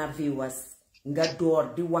am naa viewers nga door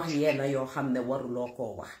di wax yenn yoo xam ne waruloo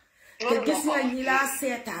koo wax te gis nga ñi laa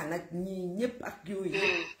seetaan ak ñi ñëpp ak yooyu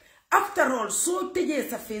after all soo tëjee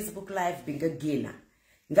sa Facebook live bi nga génna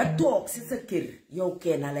nga toog si sa kër yow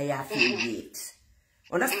kenn la yaa fi wéet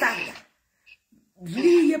understand nga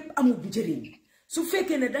lii yëpp amul njëriñ su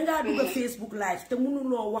fekkee ne dangaa dugg Facebook live te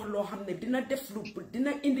mënuloo wax loo xam ne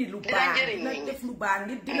dina indi lu baax dina def lu baax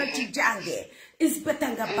nit dina ci jàngee is better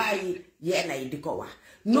nga bàyyi yenn yi di ko wax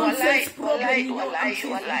nonsense problème yi ñoo am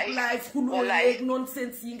Facebook live xuloo yeeg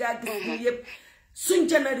nonsense yi nga gis ni yëpp suñ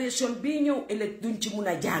génération bii ñëw ëllëg duñ ci mun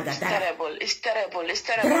a jànga dara it's terrible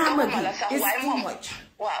drama bi is too much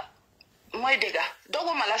waaw mooy dëgga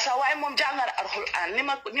doguma la sax waaye moom jàng na alxuraan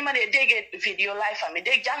ni ma dee déggee vidéo live am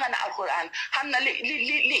dégg jàng na alxuraan xam na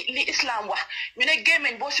li islam wax ñu ne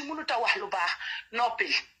gémmiñ boo si mënut a wax lu baax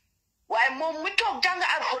noppil waaye moom mu toog jàng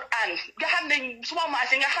alxuraan nga xam ne suma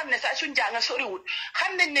maas yi nga xam ne sax suñ jàng soriwul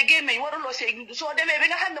xam nañ ne gémmiñ waruloo see soo demee ba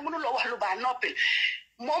nga xam ne mënuloo wax lu baax noppil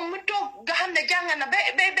moom mu toog nga xam ne jàng na ba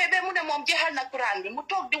mu ne moom jeexal na Quran bi mu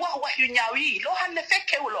toog di wax yu ñaaw yi loo xam ne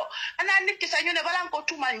fekkewuloo xanaa nit ki sax ñu ne balaa nga ko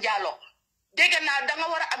tuumal njaalo dégg naa danga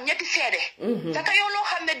war a am ñetti seede saka yow loo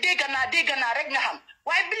xam ne dégg naa rek nga xam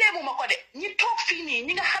waaye bileebu ma ko de ñi toog fii nii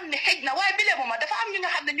ñi nga xam ne xëj na waaye bileebu ma dafa am ñi nga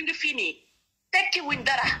xam ne ñu ngi fii nii tekki wuñ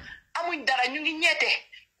dara amuñ dara ñu ngi ñeete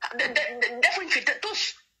defuñ fi te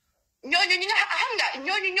tus ñooñu ñi nga xam nga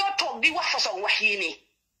ñooñu ñoo toog di wax façon wax yii nii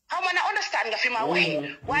xam nga na understand nga fi ma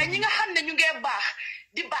waxee waaye ñi nga xam ne ñu ngee baax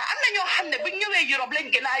di baax am na ñoo xam ne bu ñëwee Europe lañ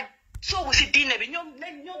gën a soobu si diine bi ñoo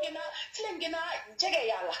gën a si lañ gën a jege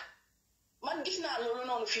yàlla man gis naa loolu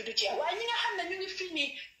noonu fii du jeex waaye ñi nga xam ne ñu ngi fii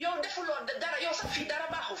nii yow defuloo dara yow sax fii dara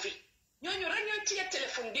baaxu fi ñooñu rek ñooy téye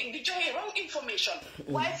téléphone di joxe wrong information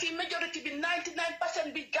waaye fii majorité bi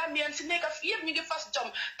 99% bi Gambien si nekk fii yëpp ñu ngi fas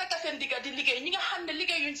jom takka seen digga di liggéey ñi nga xam ne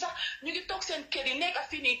liggéeyuñ sax ñu ngi toog seen kër yi nekk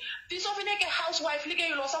fii nii fii soo fi nekkee housewife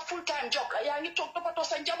liggéeyuloo sax full time job la yaa ngi toog toppatoo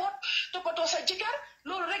sa njaboot toppatoo sa jëkkër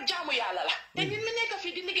loolu rek jaamu yàlla la te ñun mi nekk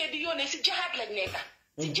fii di liggéey di yónnee si jihaad lañ nekk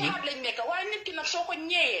si jihaad lañ nekk waaye nit ki nag soo ko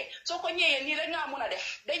ñeeyee nii rek ngaa mun a def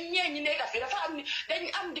dañ ñee ñi nekk fii dafa am ni dañ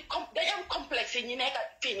am complexe yi ñi nekk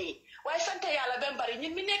fii nii waaye sant yàlla ba bari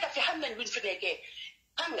ñun mi nekk fi xam nañ buñ fi nekkee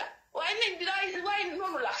xam nga waaye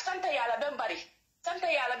noonu la sant yàlla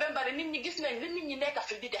ba bari nit ñi gis nañ li nit ñi nekk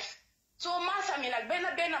fi di def soo maasam yi nag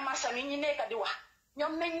benn maasam yi ñi nekk di wax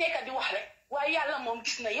ñoom nañ nekk di wax rek waaye yàlla moom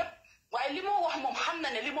gis na yépp waaye li moo wax moom xam na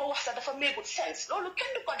ne li moo wax sax dafa méegut sens loolu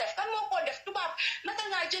kenn du ko def kan moo ko def tubaab naka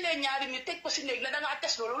ngaa jëlee ñaari nit teg ko si néeg ne dangaa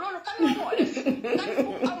tes loolu kan moo ko def kan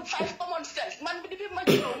bu am 5 common sense man bi ma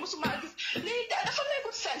juróom musuma gis lii dafa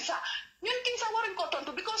méegut sens sax ñun kii sax waruñ ko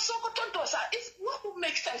tontu because soo ko tontoo sax is wax bu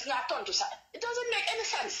make sense ngaa tontu sax it doesn't make any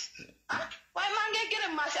sense waaye maa ngi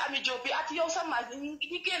gërëm maa si Ami Jobe bi at yow sa maas ñi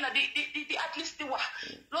génn di at least di wax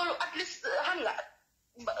loolu at least xam nga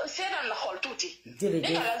seedal na xool tuuti.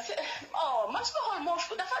 Oh man suma xool moo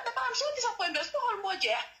dafa am soo disappoint suma xool moo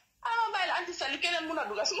jeex ama bàyyi la anti sali keneen mun a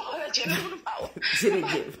duga suma xool a jeex mënu baaw.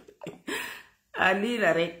 jërëjëf lii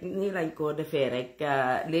la rek nii lañ ko defee rek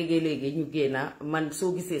léegi ñu génna man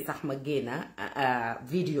soo gisee sax ma génna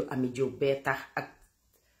vidéo Ami Jobe bee tax ak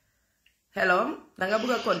hello danga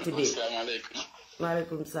bëgg a continuer. Asalaamaaleykum.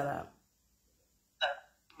 Waaleykum salaam.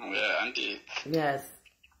 Anti. Yes.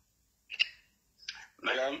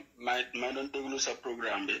 Nagam ma doon déglu sa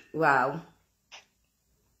programme bi. Waaw.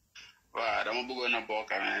 Waaw dama bëggoon a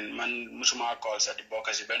bokk man musuma call sa di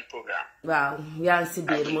bokk si benn programme. Waaw yaa ngi si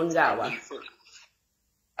biir mun ngaa wax.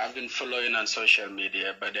 I've been following on social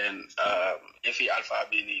media, but then if you Alpha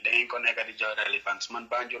bi nii da ngeen ko nekk di jox relevance man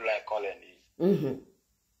Banjul lay callee nii.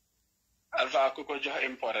 Alpha ku ko jox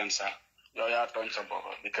importance sax yow yaa tooñ sa bopp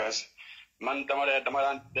because man dama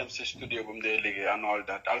daan dem si studio bu mu dee liggéey and all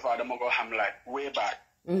that Alpha dama ko xam like way back.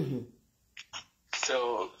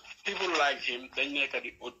 So people like him dañ nekk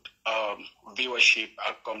di ut viewership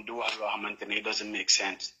ak comme di wax loo xamante ni doesn't make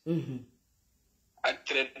sense. ak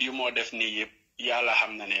traite yu moo def nii yëpp yàlla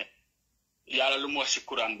xam na ne yàlla lu mu wax si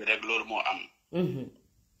Quran bi rek loolu moo am.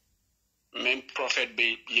 même prophète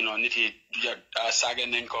bi nit yi saaga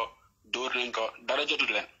nañ ko dóor nañ ko dara jotut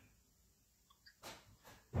leen.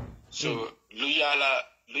 so lu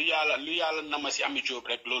yàlla nama si Ami Jobe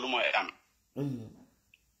rek loolu mooy am.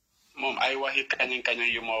 moom ay waxi kaña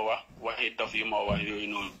yu moo wax waxi dof yu moo wax yooyu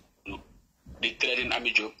noonu di traité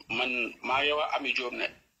Ami Jobe man maa ngi wax Ami Jobe ne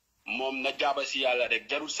moom na jaaba si yàlla rek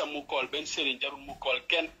jarul sa mu kool benn sëriñ jarul mu kool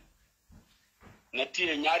kenn na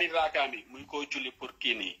téye ñaari raakaam yi muy ko julli pour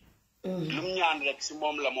kii nii. lu mu ñaan rek si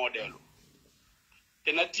moom la moo dellu.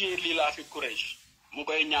 te na téye lii laa fi courage mu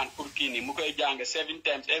koy ñaan pour kii nii mu koy jàng 7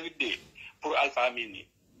 times every day pour Alpha mii nii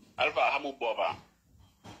Alpha xamu boppam.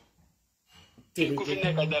 te ku fi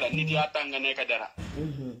nekk dara nit yaa tax nga nekk dara.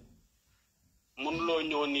 mun loo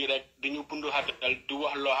ñëw nii rek di ñu bundu xatal di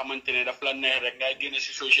wax loo xamante ne daf la neex rek ngay génne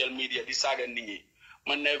si social media di saaga nit ñi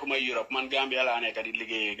man nekkuma Europe man Gambia laa nekk di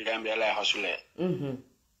liggéey Gambia lay xasulee.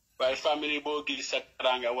 waaye famille boo gis sa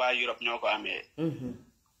teranga waa Europe ñoo ko amee.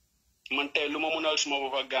 man tey lu ma mënal suma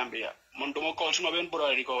bopp Gambia man duma kool suma benn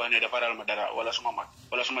brother di ko wax ne defaral ma dara wala suma mag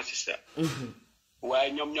wala suma sister.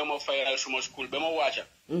 waaye ñoom ñoo ma fayal suma school ba ma wàcca.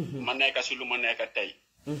 ma nekk si lu ma nekk tey.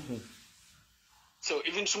 so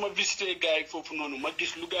even suma visité gars yi foofu noonu ma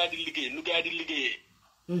gis lu gars di liggéey nu gars di liggéeyee.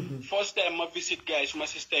 first time ma visit gars yi suma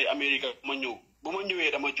sister yi Amérique ma ñëw bu ma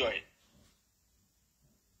ñëwee dama jooy.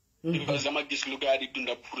 because dama gis lu gars di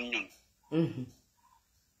dunda pour ñun.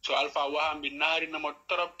 so Alpha waxam bi naari na ma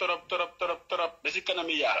torop ba si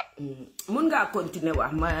kanami yàlla. mun ngaa continuer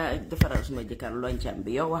wax ma defaral suma jëkkër loncam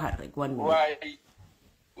bi yow waxal rek wan.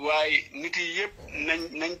 waaye nit yi yëpp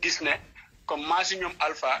nañ gis ne comme maa si ñoom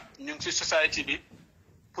Alpha ñu ngi si société bi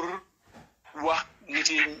pour wax nit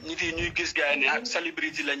yi ñuy gis gars yi ne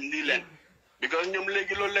célébrité lañ lii leen. because ñoom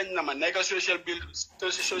léegi loolu lañ nama nekk social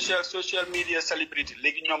media célébrité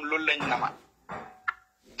léegi ñoom loolu lañ nama.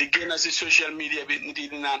 di génn si social media bi nit yi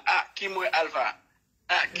di naan kii mooy Alpha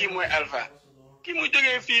kii mooy Alpha kii mu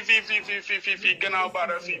jógee fii gannaaw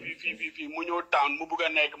baara fii mu ñëw town mu bugg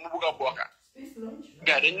a bokka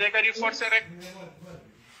gars dañ nekk di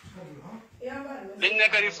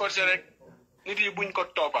forcer rek nit yi buñ ko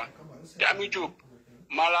toppa te Ami Jobe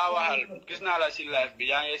maa laa waxal gis naa la si live bi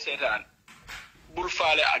yaa ngi seetaan bul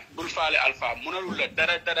faale Alpha mënalul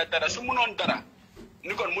la dara su mënoon dara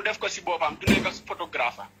ni kon mu def ko si boppam du nekk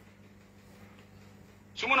photographe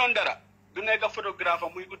su mënoon dara du nekk photographe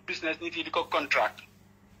muy ut business nit yi di ko contract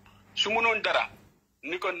su mënoon dara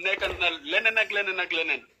ni kon nekk na leneen ak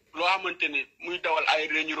leneen loo xamante ne muy dawal ay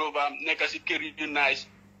Range Rover nekk si kër yu nice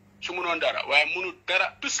su mënoon dara waaye mënut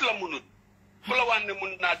dara tus la mënut ku la wax ne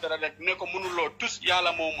mun naa dara rek ne ko mënuloo tus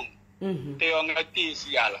yàlla moo mun te yow nga téye si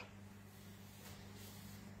yàlla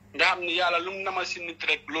nga xam ni yàlla lu mu nama si nit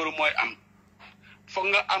rek loolu mooy am foog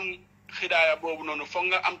nga am xidaaya boobu noonu foog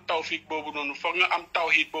nga am tawfiq boobu noonu foog nga am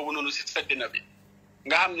tawhid boobu noonu si sa dina bi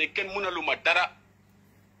nga xam ne kenn mënalu ma dara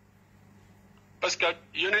parce que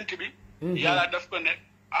yonent bi yàlla daf ko ne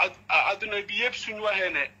adduna bi yëpp suñu waxee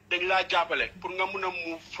ne dañ laa jàppale pour nga mun a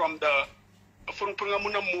move pour nga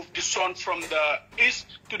mun a move the sun from the east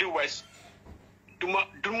to the west du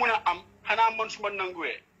mun a am xanaa man su ma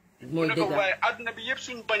nanguwee mu ne ko waaye adduna bi yëpp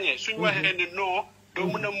suñ bañee suñ waxee ne non doo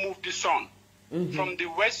mun a move the sun from the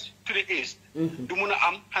west to the east du mun a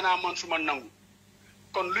am xanaa man su ma nangu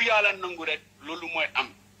kon lu yàlla nangu rek loolu mooy am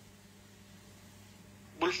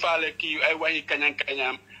bul faale kii ay waxi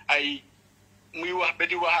kañam ay muy wax ba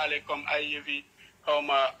di waxaale comme ay yëfi xaw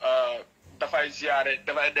ma dafay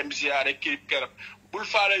dem ziare kii kër bul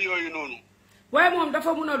faale yooyu noonu. waaye moom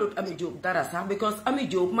dafa mun a lut Ami Jobe dara sax because Ami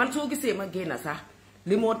Jobe man soo gisee ma génn sax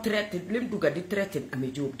li moo traité li mu dugga di traité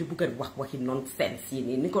Ami Jobe di bugga wax waxi nonsense yi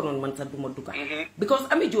nii ni ko noonu man sax du ma dugga because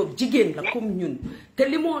Ami Jobe jigéen la comme ñun te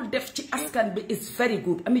li moo def ci askan bi is very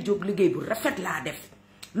good Ami Jobe liggéey bu rafet laa def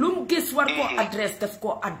lu mu gis war koo adresse daf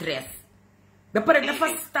koo adresse ba pare dafa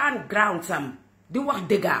stand ground sam di wax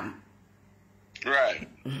dëggaam right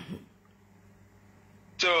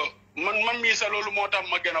so man mii sax loolu moo tax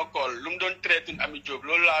ma gën a kool lu mu doon traité Ami Jobe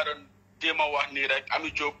loolu laa doon jéem a wax nii rek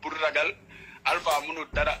Ami Jobe pour ragal Alpha mënul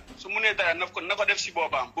dara su mënee dara na ko def si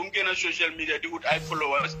boppam bu mu génn social media di wut ay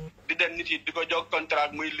followers di dem nit yi di ko jox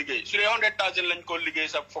contrat muy liggéey su dee 100,000 lañ ko liggéey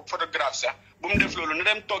sax photographe sax bu mu def loolu na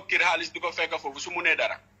dem toog kër xaalis di ko fekk foofu su mënee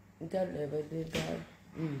dara.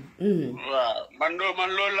 waaw man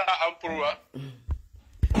loolu laa am pour wax.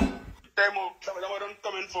 tey moom dama doon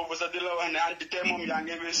comment foofu sax di la wax ne anti tey moom yaa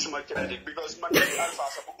ngi wéy suma crédit because man Alpha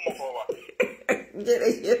sax bëgguma koo wax.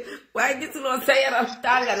 jërëjëf waaye gisuloo sa yaram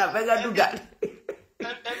tàng na ba nga dugal.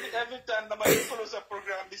 every time dama follow sa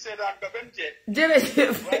programme bi seetaan ba benn ceeb.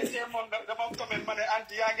 jërëjëf. waaye tey moom dama comment ma ne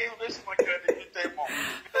anti yaa ngi wéy suma crédit bi tey moom.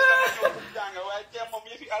 dama ñëw pour jàng waaye tey moom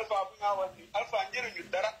yëfi Alpha bu nga wax ni Alpha njëriñu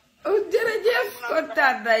dara. jërëjëf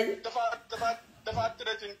kontaan nañ. dafa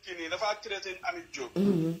traité kii nii dafa traité Ami Jobe.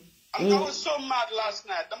 I was so mad last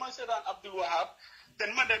night. Dama seetaan Abdul Wahab.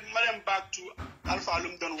 Then ma dem back to Alpha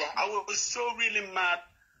lum doon wax. I was so really mad.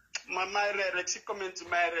 may ree rek si comment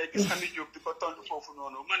may ree gis Ami Jobe di ko tontu foofu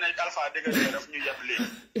noonu ma ne Alpha dëgg la daf ñu yab léegi.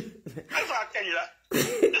 Alpha kañ la.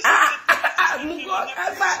 mu ko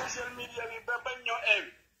Alpha social media bi ba ñoo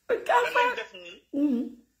eewi. Alpha def nii.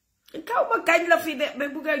 kaw ma kañ la fi de ba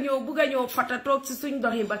bugg a ñëw fata toog si suñ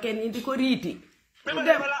doxi ba kenn di ko riiti.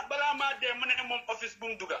 balaa maa dee mu ne moom office bu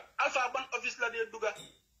mu dugga Alpha ban office la dee dugga.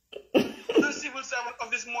 ban civil servant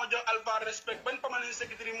office moo jox Alpha respect ban permanent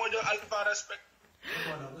secretary moo jox Alpha respect.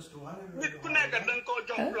 nit ku nekk dañ koo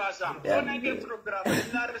jox place am. soo nekkee photographer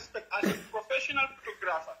dañ laa respect as a professional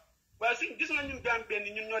photographer. waaye suñ gis nga ñun Gambien ni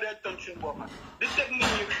ñun ñoo dee toñ suñ boppam di teg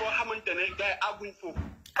nit ñi foo xamante ne gars yi àgguñ foofu.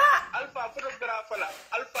 Alpha photographer la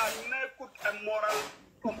Alpha nekkut ak moral.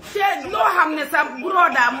 te loo xam ne sax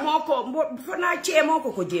broda moo ko fa naa cee moo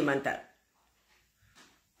ko jéemantal.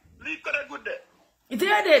 lii ko de gudde.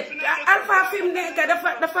 déedéet Alpha fi mu nekk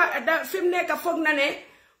dafa fi mu nekk foog na ne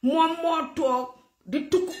moom moo toog di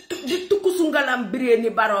tukku su ngalam biree ni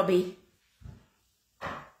baro bi.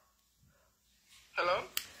 hello.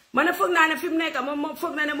 ma ne foog naa ne fi mu nekk moom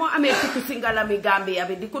foog na ne moo amee tukku si ngalami Gambia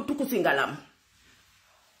bi di ko tukku si ngalam.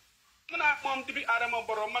 moom dibi Adama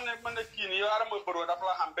Barrow man ne kii nii yow Adama Barrow dafa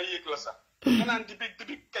la xam ba yéeg la sax. ma naan dibi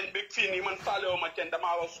kañ ba fii nii man faalewu ma kenn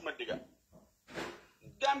damaa wax suma digga.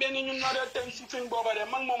 Gambien ni ñun ñoo dee tey si suñ booba de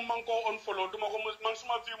man moom man koo on follow duma ko man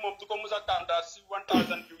suma view moom du ko mus a tàndaar si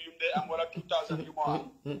 1000 view yu mu dee am wala 2000 yu moo am.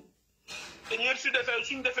 te ñeent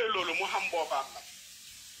suñ defee loolu mu xam boobaam la.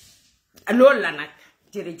 loolu la nag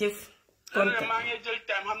jërëjëf. kontaan maa ngi jël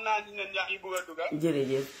time xam naa ne yaa ngi bëgg a dugga.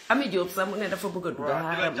 jërëjëf Ami Jobe sax mu ne dafa bëgg a dugga.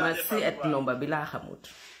 xaaral ma seet nomba bi laa xamut.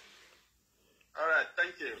 all right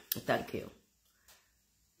thank you. thank you.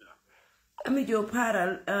 Ami Jobe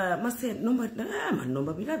xaaral ma seet nomba man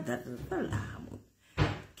nomba bi la dara laa xamut.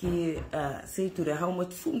 kii Sey Touré xaw ma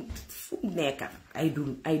fu mu nekk ay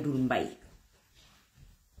dul mbay.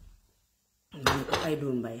 ay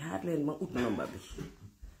dul mbay xaar leen ma ut nomba bi.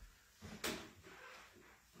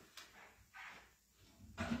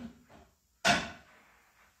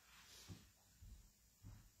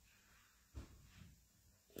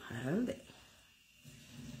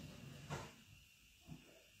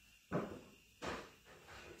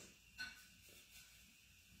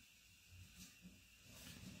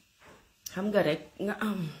 xam nga rek nga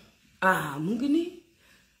am mu ngi nii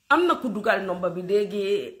am na ku dugal nomba bi léegi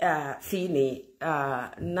fii nii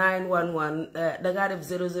 911 dangaa def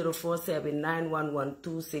 0047 911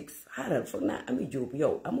 26 xaaral foog naa Ami Jobe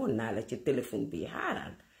yow amoon naa la ci téléphone bi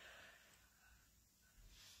xaaral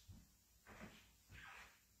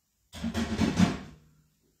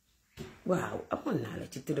waaw amoon naa la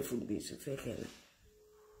ci téléphone bi su fekkee na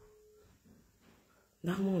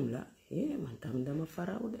ndax moom la man tam dama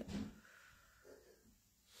faraw de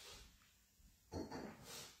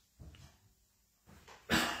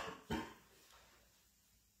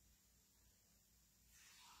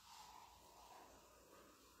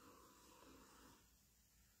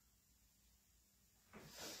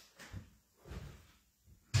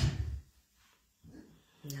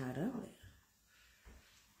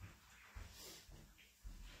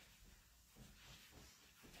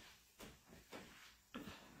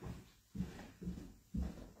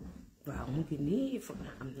waaw mu ngi nii foog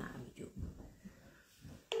na am naa Ami Jóob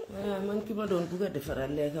man ki ma doon bugg a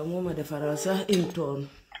defaral lekka moo ma defaral sax intoon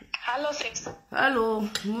Hello, sis. allo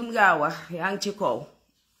mun ngaa wax yaa ngi ci kaw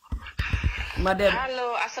ma dem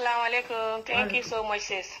Hello, assalamu alaikum. Thank you so much,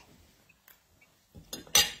 sis.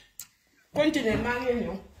 continue maa ngi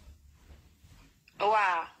ñëw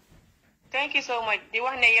Wow. Thank you so much. Di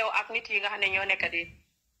wax ne yow ak nit yi nga xam ne ñoo nekk di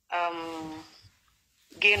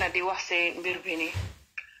génn di wax si mbir bi nii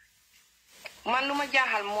man lu ma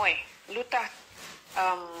jaaxal mooy lu tax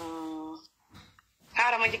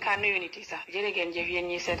xaaral ma njëkkaa nuyu nit yi sax jërë ngeen jëf yéen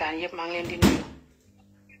ñi seetaan yëpp maa ngi leen di nuyu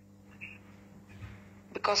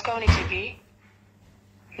because community bi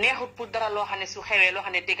neexut pour dara loo xam ne su xewee loo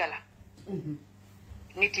xam ne dëgg la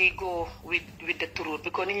nit yi go with the truth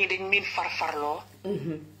because nit ñi dañ miin farfarloo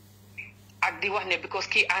ak di wax ne because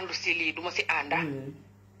kii àndu si lii duma si ànda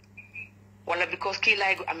wala because kii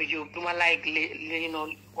laay gu Ami Jóob duma like li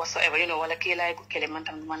whatsoever wala kii laay gu kele man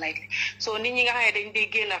tam duma like li so nit ñi nga xam ne dañ dee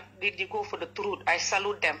génn di go for the truth I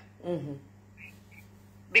salute them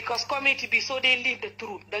because community bi soo dee live the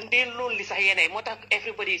truth dang dee loolu li sax yeneen moo tax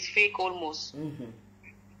everybody is fake almost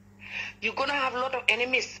you gonna have a lot of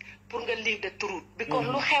enemies pour nga live the truth because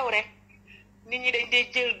lu xew rek nit ñi dañ dee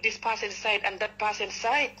jël this person's side and that person's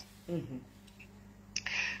side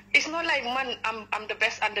it's not like man I'm the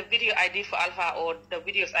best and the video I did for Alpha or the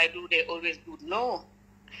videos I do they always good no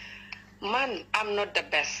man I'm not the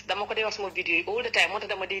best dama ko dee wax sama video yi all the time moo tax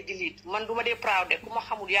dama dee delete man duma dee proud de ku ma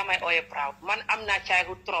xamul yaa may ooyee proud man am naa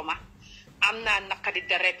childhood trauma am naa naqadi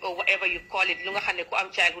deret or whatever you call it lu nga xam ne ku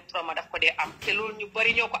am childhood trauma daf ko dee am te loolu ñu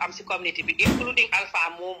bari ñoo ko am si community bi including Alpha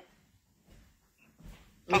moom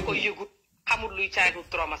fa ko yëgut xamul luy childhood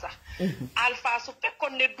trauma sax Alpha su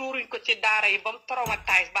fekkoon ne dóoruñ ko ci daara yi ba mu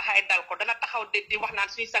traumatise ba xay dal ko dana taxaw di wax naan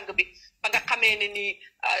suñu sang bi ba nga xamee ne nii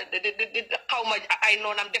xaw ma ay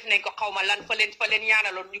noonam def nañ ko xaw ma lan fa leen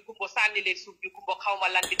ñaanaloon ñu gumbo sànni leen suuf ñu gumbo xaw ma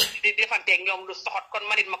lan di defanteeg ñoom lu soxot kon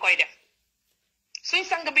manit ma koy def suñ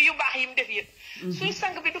sang bi yu baax yi mu def yëpp suñ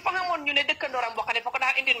sang bi du fa xamoon ñu ne dëkkandooram boo xam ne fa ko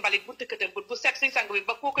daan indil mbalit bu tëkkatam bu seet suñ sang bi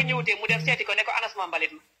ba koo ko ñëwutee mu def seeti ko ne ko anasma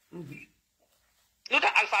mbalit ma lu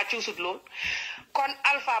tax Alpha cuusut lool kon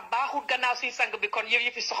Alpha baaxut gannaaw suñ sang bi kon yëf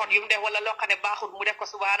yëfi soxot yu mu def wala loo xam ne baaxut mu def ko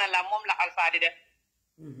subhanallah moom la Alpha di def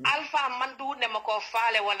Alpha man du ne ma koo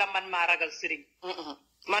faale wala man maa ragal sëriñ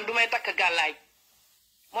man du may takk gàllaay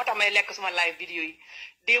moo tax may lekk suma live vidéo yi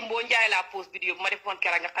démboo njaay laa post vidéo bu ma defoon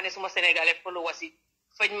keroog nga xam ne suma sénégalais followers yi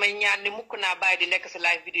fañ may ñaan ne mukk naa bàyyi di lekk si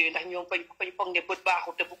live vidéo yi ndax ñoom fañ foog ne bët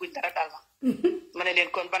baaxut te bëgguñ dara dal ma ne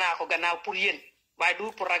leen kon banaa ko gannaaw pour yéen waaye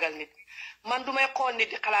du pour ragal nit man du may xool nit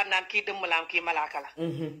di xalaat naan kii dëmmalaam kii malaaka la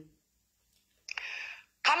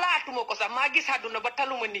xalaatuma ko sax maa gis àdduna ba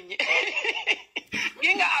taluma nit ñi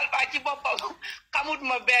gi nga Alpha ci boppam xamut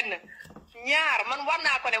ma benn ñaar man war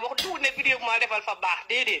naa ko ne wax tuut ne vidéo bi ma defal fa baax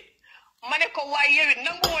déedéet ma ne ko waaye yow it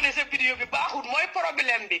nangu woone sa vidéo bi baaxut mooy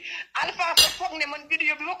problème bi Alpha fa foog ne man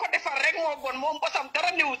vidéo bi ma ko defal rek moo bon moom bosam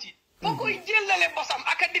dara newu ci foo koy jëlale bosam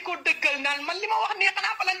aka di ko dëggal naan man li ma wax nii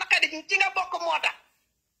xanaa fa la naqadi ci nga bokk moo tax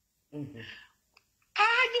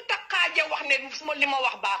xaaju tax xaaja wax ne suma li ma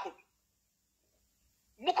wax baaxut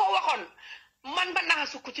bu ko waxoon man ba naa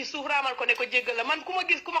sukk ci suuf raamal ko ne ko jéggal la man ku ma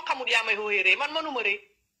gis ku ma xamul yaa may xooyee rëy man manuma rëy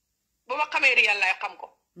ba ma xamee ri yàllaay xam ko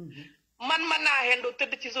man naa xendoo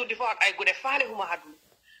tëdd ci suuf di fa ak ay gude faale huma àdduna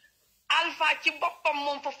Alpha ci boppam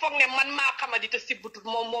moom fa foog ne man maa xamadi te sibbutut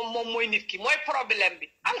moom mooy nit ki mooy problème bi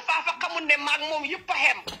Alpha fa xamul ne maag moom yëpp a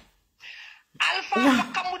xem Alpha fa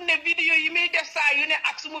xamul ne vidéo yi muy def saa yu ne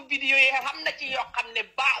ak suma vidéo yi xam na ci yoo xam ne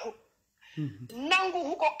baaxut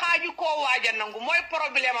nangu ko xaaju koo waaja nangu mooy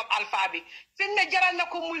problème am Alpha bi fi ne jaral na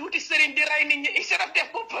ko muy wuti sëriñ di rey nit ñi isiraf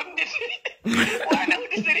def boppam nit waaye na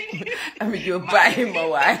wuti sëriñ Ami Jóob bàyyi ma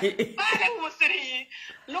waaye baalewuma sëriñ yi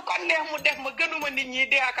lu ko neex mu def ma gënuma nit ñi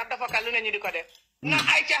deeaka dafa ka lu ne ñu di ko def na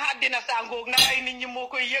ay ca àddina sàngoog na ay nit ñi moo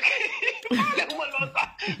koy yëg baalewuma loolu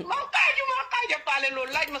sax maa xaaja paale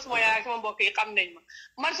loolu laaj ma suma yaay sama mbokk yi xam nañ ma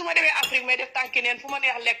man su ma demee Afrique may def tànki neen fu ma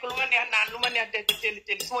neex lekk lu ma neex naan lu ma neex def di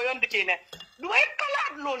telli su ma yoon du ciy ne du may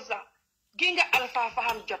xalaat loolu sax gi nga Alpha fa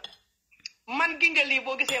xam jot man gi nga lii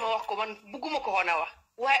boo gisee ma wax ko man bugguma ko woon a wax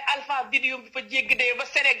waaye Alpha vidéo bi fa jéggi dee ba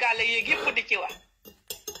Sénégal la yéeg yëpp di ci wax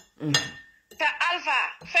te Alpha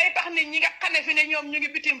fay tax nit ñi nga xam ne fi ne ñoom ñu ngi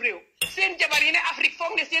bitim réew seen jabar yi ne Afrique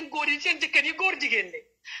foog ne seen góor yi seen jëkkër yi góor jigéen le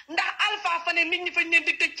ndax Alpha fa ne nit ñi fañ leen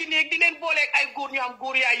di tëj ci néeg di leen booleeg ay góor ñu am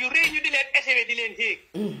góor yaay yu rëy ñu di leen essayé di leen héeg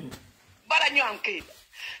bala ñu am këyit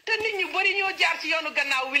te nit ñu bari ñoo jaar ci yoonu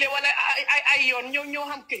gannaaw wile wala ay yoon ñoo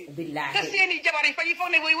xam këyit te seeni jabar yi fa ñu foog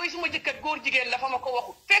ne woy suma jëkkër góor jigéen la fa ma ko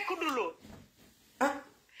waxut fekk du loolu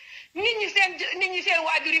nit ñi seen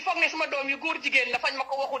waajur yi foog ne sama doom yu góor jigéen la fañ ma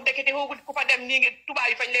ko waxul ndekete xoogu ku fa dem nii nga tubaab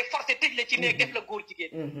yi fañ lay forcé tëj la ci néeg def la góor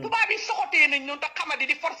jigéen tubaab yi soxotee nañ ñoom te xamadi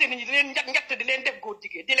di forcé nit ñi di leen njett di leen def góor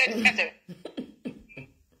jigéen di leen xese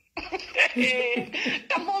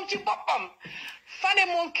te moom ci boppam fane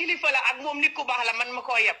moom kilifa la ak moom nit ku baax la man ma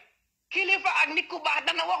koo yeb kilifa ak nit ku baax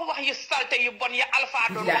dana wax yu salte yu bon ya alpha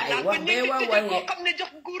doon naan ko ñu tëjee koo xam ne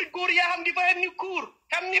jox góor yaa xam di fa ni kuur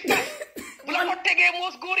xam ni fas bu la ko tegee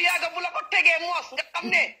moos góor yaaga bu la ko tegee moos nga xam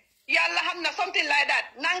ne yàlla xam na something like that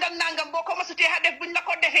nangam boo ko masutee xa def buñ la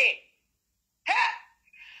ko defee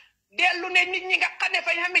dellu ne nit ñi nga xam ne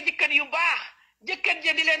fañ xamee jëkkër yu baax jëkkër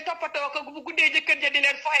ja di leen toppatoo ko bu guddee jëkkër ja di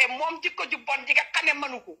leen foxee moom jikko ju bon ji nga xam ne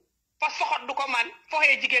manu ko fa soxot du ko man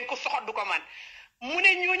foxee jigéen ko soxot du ko man mu ne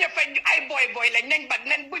ñooñu fañ ay boy lañ nañ ba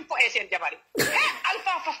nañ buñ foxee seen jabar yi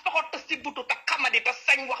alpha fa soxot te si butu te xamadi te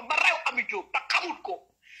sañ wax ba raw ami jóob te xamut ko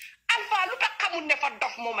alpha lu tax xamul ne fa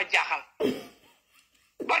dof moo ma jaaxal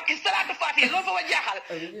barki salaatu faatiha loolu fa ma jaaxal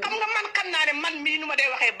xam nga man xam naa ne man mii nu ma dee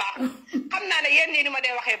waxee baaxul xam naa ne yéen nii nu ma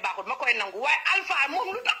dee waxee baaxul ma koy nangu waaye alpha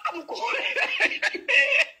moom lu tax xamu ko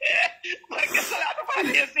barki salaatu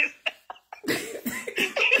faatiha sis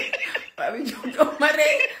Papi jox ma de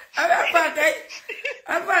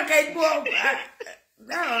alpha kay boobu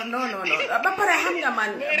non ba pare xam nga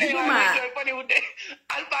man buguma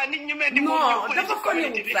alpha nit ñu mel ni non dafa ko ni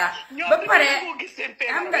wut sax ba pare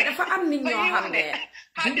xam nga dafa am nit ñoo xam ne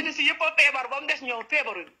àddina si yëpp a feebar ba mu des ñoom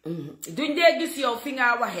feebaruñ duñ dee gis yow fi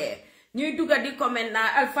nga waxee ñuy dugga di comment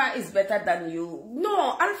naa alpha is better than you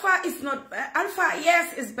no alpha is not alpha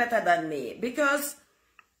yes is better than me because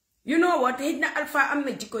you know what xëy na alpha am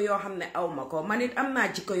na jikko yoo xam ne aw ma ko man it am naa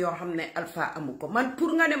jikko yoo xam ne alpha amu ko man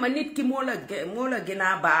pour nga ne ma nit ki moo la gën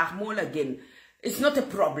a baax moo la gën it's not a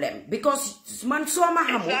problem because man soo ma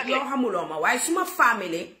xamul yoo xamuloo ma waaye suma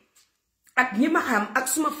family ak ñi ma xam ak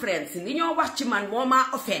suma friends li ñoo wax ci man moo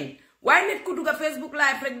maa offend waaye nit ku dugga Facebook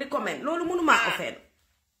live rek di comment loolu mënu maa offend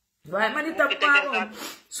waaye man itam maa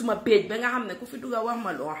suma page ba nga xam ne ku fi dugga wax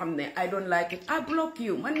ma loo xam ne I don't like it I block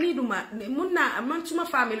you man nii duma mun naa man suma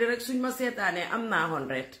family rek suñ ma seetaanee am naa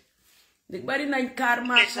 100 di bari nañ kaar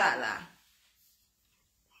masha Allah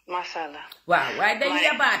waaw waaye dañ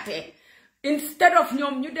yabaate instead of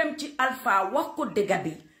ñoom ñu dem ci alpha wax ko dëgga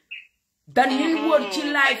bi dan ñuy wóor ci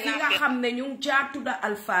live yi nga xam ne ñu ngi caa tudda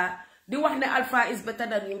alpha di wax ne alpha is better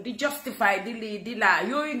than you di justify di lii di laa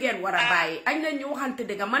yooyu ngeen war a bàyyi añ leen ñu waxante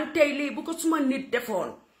dëgga man tey lii bu ko suma nit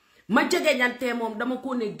defoon ma jege ñante moom dama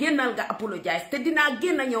ko ne génnal nga apologize te dinaa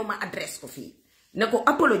génn ñëw ma adresse ko fii ne ko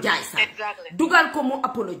apologize sax dugal ko mu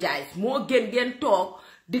apologize moo gën ngeen toog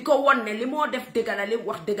di ko won ne li moo def dëgga la li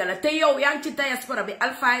wax dëgga la te yow yaa ngi ci diaspora bi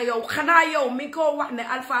alpha yow xanaa yow mi ko wax ne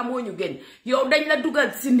alpha moo ñu gën yow dañ la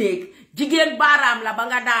dugal si néeg jigéen baaraam la ba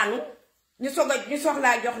nga daanu ñu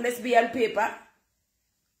soxlaa jox lesbian paper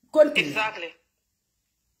continue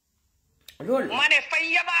loolu ma ne fay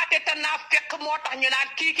yabaate te naa fekk moo tax ñu naan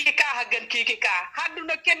kii kaa a gën kii kaa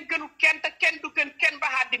àdduna kenn gënu kenn te kenn du gën kenn ba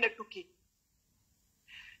àddina tukki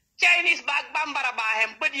Chinese baag bambara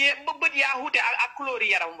baaxem bët yaa xuute ak couleur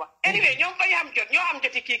yaram wa anyway ñoom fay xam jot ñoo xam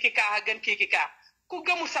joti kii kaa a gën kii kaa ku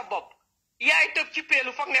gëmu sa bopp yaay tëb ci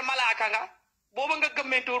peelu foog ne malaaka nga booba nga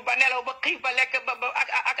gëmmentuur ba nelaw ba xiif ba lekk ba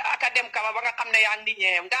ak a dem kaba ba nga xam ne yaa ngi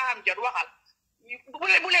ñeem daa xam jot waxal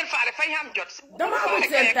bu leen faale fay xam jot dama amul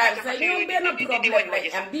seen taal sax ñoom benn problème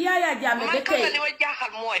lañ am bi Yaya Jammeh ba tey li ma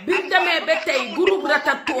jaaxal mooy bi mu demee ba tey groupe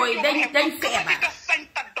ratatouille dañ feebar ta sañ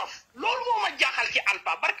ta dof loolu moo ma jaaxal ci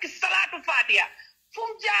alpha barki salaatu fatiha fu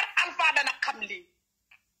mu jaar alpha dana xam lii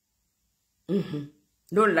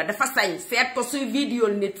loolu la dafa sañ seet ko suy vidéo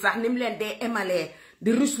nit sax ni mu leen dee emalee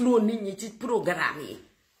di rusloo nit ñi ci programme yi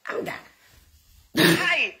am nga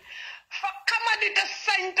ay fa xamadi te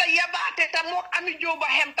sañ te yabaate te moo ami jóoba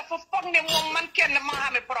xem te fa foog ne moom man kenn maa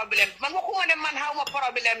xamee problème man waxuma ne man xawma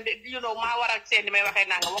problème de you know maa war a seen di may waxee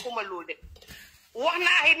nanga waxuma loolu de wax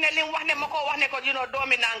naa it ne li mu wax ne ma ko wax ne ko you know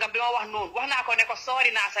doomi nangam bi ma wax noonu wax naa ko ne ko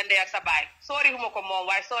soori naa sa ndey ak sa baay soori huma ko moom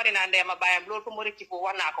waaye soori naa ndey ma baayam loolu fu ma rëcc foofu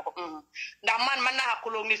wax naa ko ndax man naa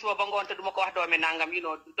xaquloo ni suba ba ngoon te du ma ko wax doomi nangam you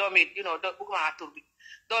know doomi you know bëgguma tur bi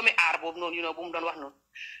doomi aar boobu noonu you know bu mu doon wax noonu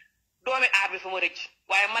doomi aar bi fu ma rëcc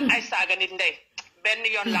waaye man ay saaga nit ndey benn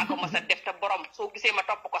yoon laa ko mas a def te borom soo gisee ma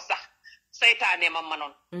topp ko sax saytaane ma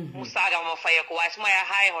manoon mu saaga ma fayee ko waaye su ma yaa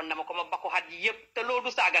xaayewoon na ma ko ma bakku xat yi yëpp te loolu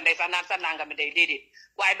du saaga ndey sax naan sa nangam bi day déedéet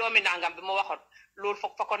waaye doomi nangam bi ma waxoon loolu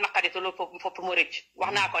fa ko naqadi te loolu foofu ma rëcc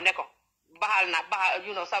wax naa ko ne ko baxal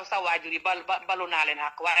you know sa waajur yi balu naa leen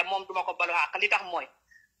xàq waaye moom duma ko balu xàq li tax mooy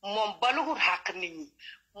moom baluwut xàq nit ñi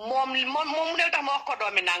moom mu ne tax ma wax ko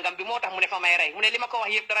doomi nangam bi moo tax mu ne fa may rey mu ne li ma ko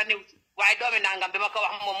wax yëpp dara néew ci waaye doomi nangam bi ma ko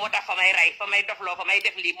wax moom moo tax fa may rey fa may dofloo fa may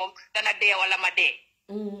def lii moom dana dee wala ma dee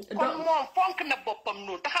kon moom fonk na boppam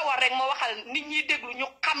noonu taxawal rek moo waxal nit ñi déglu ñu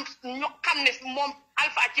xam ne moom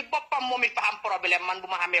Alpha ci boppam moom it fa am problème man bu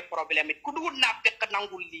ma xamee problème it ku dugul naa fekk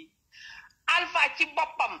nangul lii Alpha ci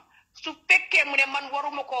boppam su fekkee mu ne man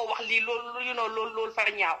waruma koo wax lii loolu fa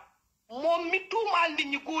ñaaw moom mi tuumaal nit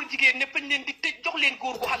ñi góor jigéen ne fañ leen di tëj jox leen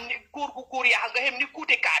góor gu xam ne góor yaa nga xam ni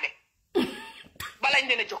kuute kaane balañ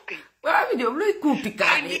leen a jox kii waaw mi Diop looy kuuti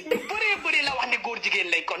kaane bëree la wax ne góor jigéen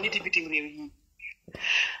lañ kon nit yi bitim réew yi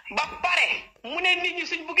ba pare mu ne nit ñi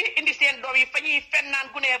suñ buggee indi seen doom yi fa ñuy fennaan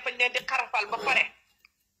gu ne fañ leen di xarafal ba pare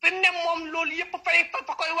fi ne moom loolu yëpp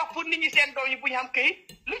fa koy wax pour nit ñi seen doom yi bu ñu xam këy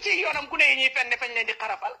lu ci yoonam gu ne yi ñuy fenne fañ leen di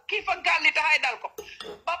xarafal kii fa gaal li taxay dal ko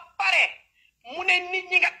ba pare mu ne nit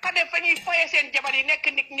ñi nga xam ne fa ñuy foye seen jabar yi nekk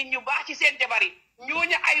nit ñu baax ci seen jabar yi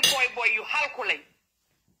ñooñu ay boy yu xalku lañ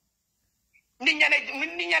nit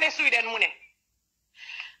ña ne Sweden mu ne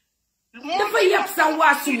dafa yab sax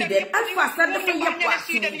waa Sweden Alpha sax dafa yab waa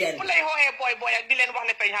Sweden yëpp lay xooxee boy ak di leen wax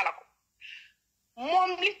ne fañ xala ko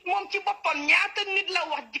moom ci boppam ñaata nit la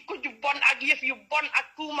wax jikko ju bon ak yëf yu bon ak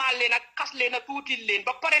tuumaal leen ak xas leen ak tuutil leen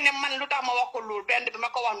ba pare ne man lu tax ma wax ko loolu benn bi ma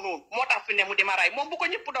ko wax noonu moo tax fi ne mu di ma rey moom bu ko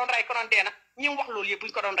ñëpp doon rey konoon dee na ñi wax loolu yëpp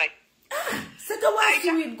buñ ko doon rey c'est que waa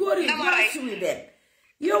Sweden góor yi waa Sweden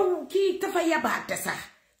yow kii dafa yabaate sax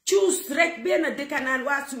cuus rek benn dëkk naan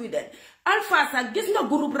waa Sweden Alpha sax gis nga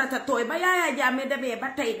groupe Ratatouille ba Yaya Jammeh demee ba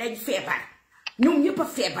tey dañ feebar ñoom ñëpp a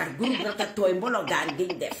feebar groupe Ratatouille mbologaan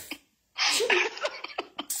giñ def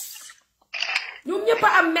ñoom ñëpp a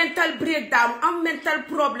am mental breakdown am mental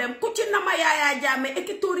problème ku ci nama Yaya Jammeh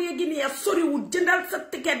Equatorial Guinea soriwul jëndal sa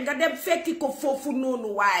ticket nga dem fekki ko foofu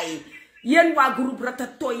noonu waaye yéen waa groupe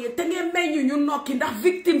Ratatouille te ngeen may ñu nokki ndax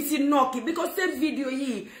victime si nokki bi ko seen vidéo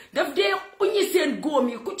yi daf dee uñi seen góom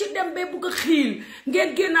yi ku ci dem ba bugg a xiil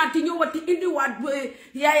ngeen génnaati ñëwati indiwaat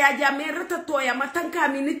Yaya Jammeh Ratatouille ma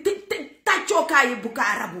tànkaami ni tàccookaayi bu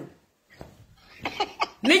kaa rabu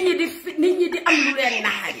nit ñi di am lu leen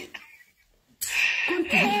naxari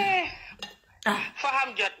fa xam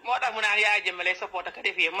jot moo tax mu naan Yaya Jammeh lay support ak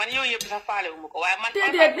def man yooyu yëpp sax faale wu ma ko waaye man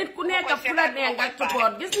déedéet nit ku nekk fu la nee nga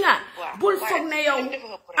support gis nga bul foog ne yow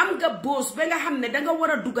am nga boos ba nga xam ne danga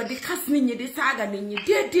war a dugga di xas nit ñi di saaga nit ñi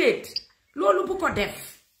déedéet loolu bu ko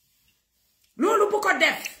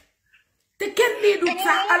def te kenn lii du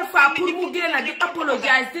sax Alpha pour mu génn di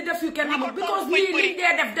apologize di def yu kenn xamul because lii liñ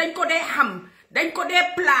dee def dañ ko dee xam dañ ko dee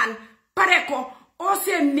plan pare ko oo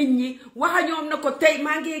seen nit ñi waxa ñoom na ko tey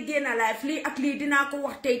maa ngi génn live lii ak lii dinaa ko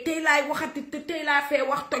wax tey laay waxati te tey laa fee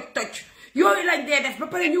wax toj yooyu lañ dee def ba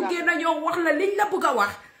pare ñu génn ñoom wax la liñ la bëgg a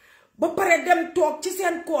wax ba pare dem toog ci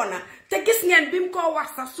seen koona te gis ngeen bi mu ko wax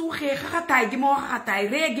sax suuxee xaxataay gi moo xaxataay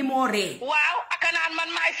ree gi moo ree waaw aka naan man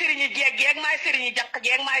maay sëriñi jeeg maay sëriñi jànq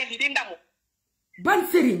jeeg maay lii di ndamu ban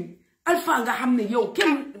sëriñ Alpha nga xam ne yow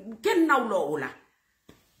kenn nawloowu la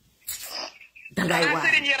dangay waar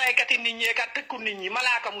sëriñ yi raykati nit ñi kat tëkku nit ñi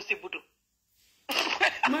malaaka mu sibbutu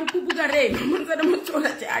man ku bugg a rey man sa dama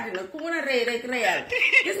coola ci àddina ku mën a rey rek reyal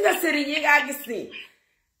gis nga sëriñ yi nga gis nii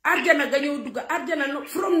arjana ga ñoo dugga arjana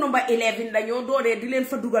from number 11 dañoo dooree di leen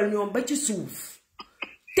fa dugal ñoom ba ci suuf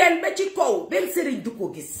ten ba ci kaw benn sëriñ du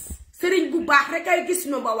ko gis sëriñ bu baax rek ay gis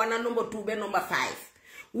number 1 ak number 2 ba number 5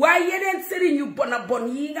 waaye yeneen sëriñ yu bon a bon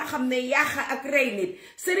yi nga xam ne yàq ak rey nit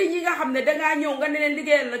sëriñ yi nga xam ne dangaa ñëw nga ne leen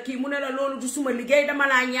liggéeyal la kii mu ne la loolu du suma liggéey dama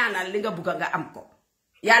laa ñaanal li nga bugg nga am ko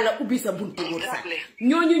yàlla ubbi sa buntu wóor sax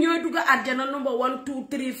ñooñu ñooy dugg àjjana number 1 2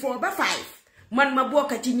 3 4 ba 5 man ma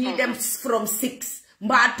bokk ci ñiy dem from 6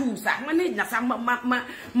 mbaa 2 sax ma ne na sax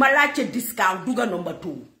ma laajte discount dugga number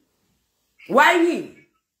 2 waaye ñii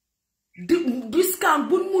discount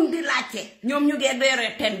buñ mun di laajte ñoom ñu ngee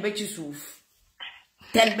dooree 10 ba ci suuf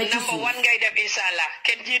ten ba ci suuf wan ngay dem inshallah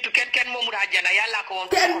kenn jiitu kenn moomul àjjana yàlla ko moom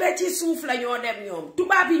ten ba ci suuf la ñoo dem ñoom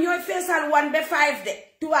tubaab yi ñooy feesal 1 ba 5 de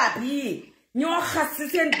tubaab yi ñoo xas si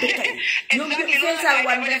seen dëkk yi ñoom ñu feesal 1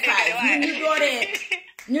 ba 5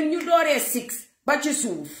 ñun ñu dooree 6 ba ci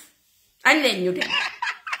suuf añ leen ñu dem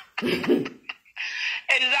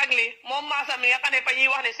exactly moom maasam mi nga xam ne fa ñuy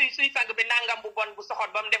wax ne suy sang bi nangam bu bon bu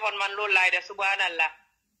soxot ba mu defoon man loolu laay def subhanallah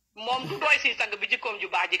moom du doy si sang bi jikkoom ju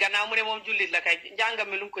baax ji gannaaw mu ne moom jullit la kay njàngam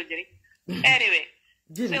mi lu mu ko jëriñ anyway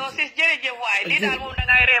so sis jërëjëf waaye lii daal moom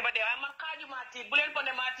dangay ree ba dee waaye man xaaju maa tiit bu leen ko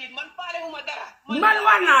ne maa tiit man faale huma dara man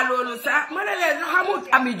wax naa loolu sax ma ne leen xamut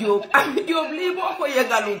Ami Jobe lii moo ko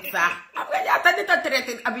yëgalut sax xam nga ñaata nit a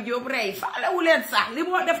traité Ami Jobe rey faale wu leen sax li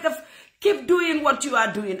moo def keep doing what you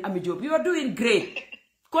are doing Ami Jobe you are doing great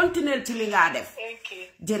continue ci li nga def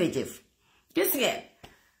jërëjëf gis ngeen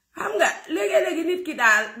xam nga léegi nit ki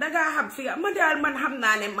daal dangaa xam fi man daal man xam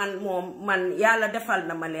naa ne man moom man yàlla defal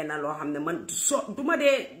na ma leena loo xam ne man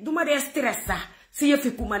duma dee stress sax si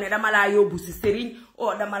yëfi ku ma ne dama laa yóbbu si sëriñ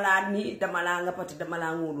o dama laa nii dama laa nga pati dama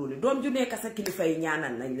laa ngóolóoli doom ju nekk sa kilifa yi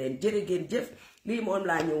ñaanal nañ leen jërë ngeen jëf lii moom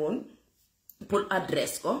laa ñëwoon pour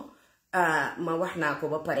adresse ko ma wax naa ko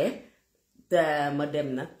ba pare ma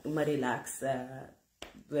dem nag ma relax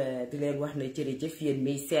di leen wax ne jërëjëf yéen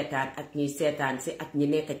miy seetaan ak ñiy seetaan si ak ñi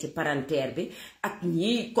nekk ci parenteer bi ak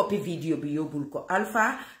ñiy copy vidéo bi yóbbul ko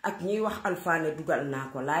Alpha ak ñiy wax Alpha ne dugal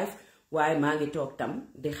naa ko live waaye maa ngi toog tam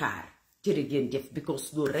di xaar jërë ngeen jëf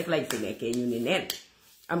because loolu rek lañ fi nekkee ñu ni neen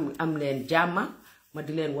am leen jàmma ma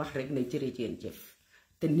di leen wax rek ne jërë ngeen jëf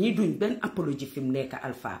te nii duñ benn apologie fi mu nekk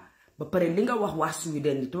Alpha ba pare li nga wax waa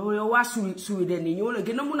Sweden to waa Sweden yi ñoo la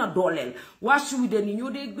gën a mun a dooleel waa Sweden yi ñoo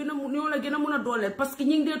la gën a mun a dooleel parce que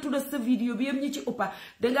ñi ngi dee tudda sa vidéo bi yëpp ñi ci ëppa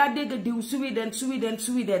dangaa dégg diw Sweden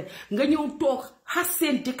nga ñëw toog xas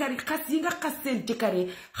seen jëkkër yi xas yi nga xas seen jëkkër yi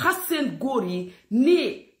xas seen góor yi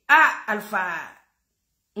nii Alpha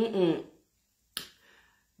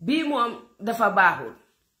bii moom dafa baaxul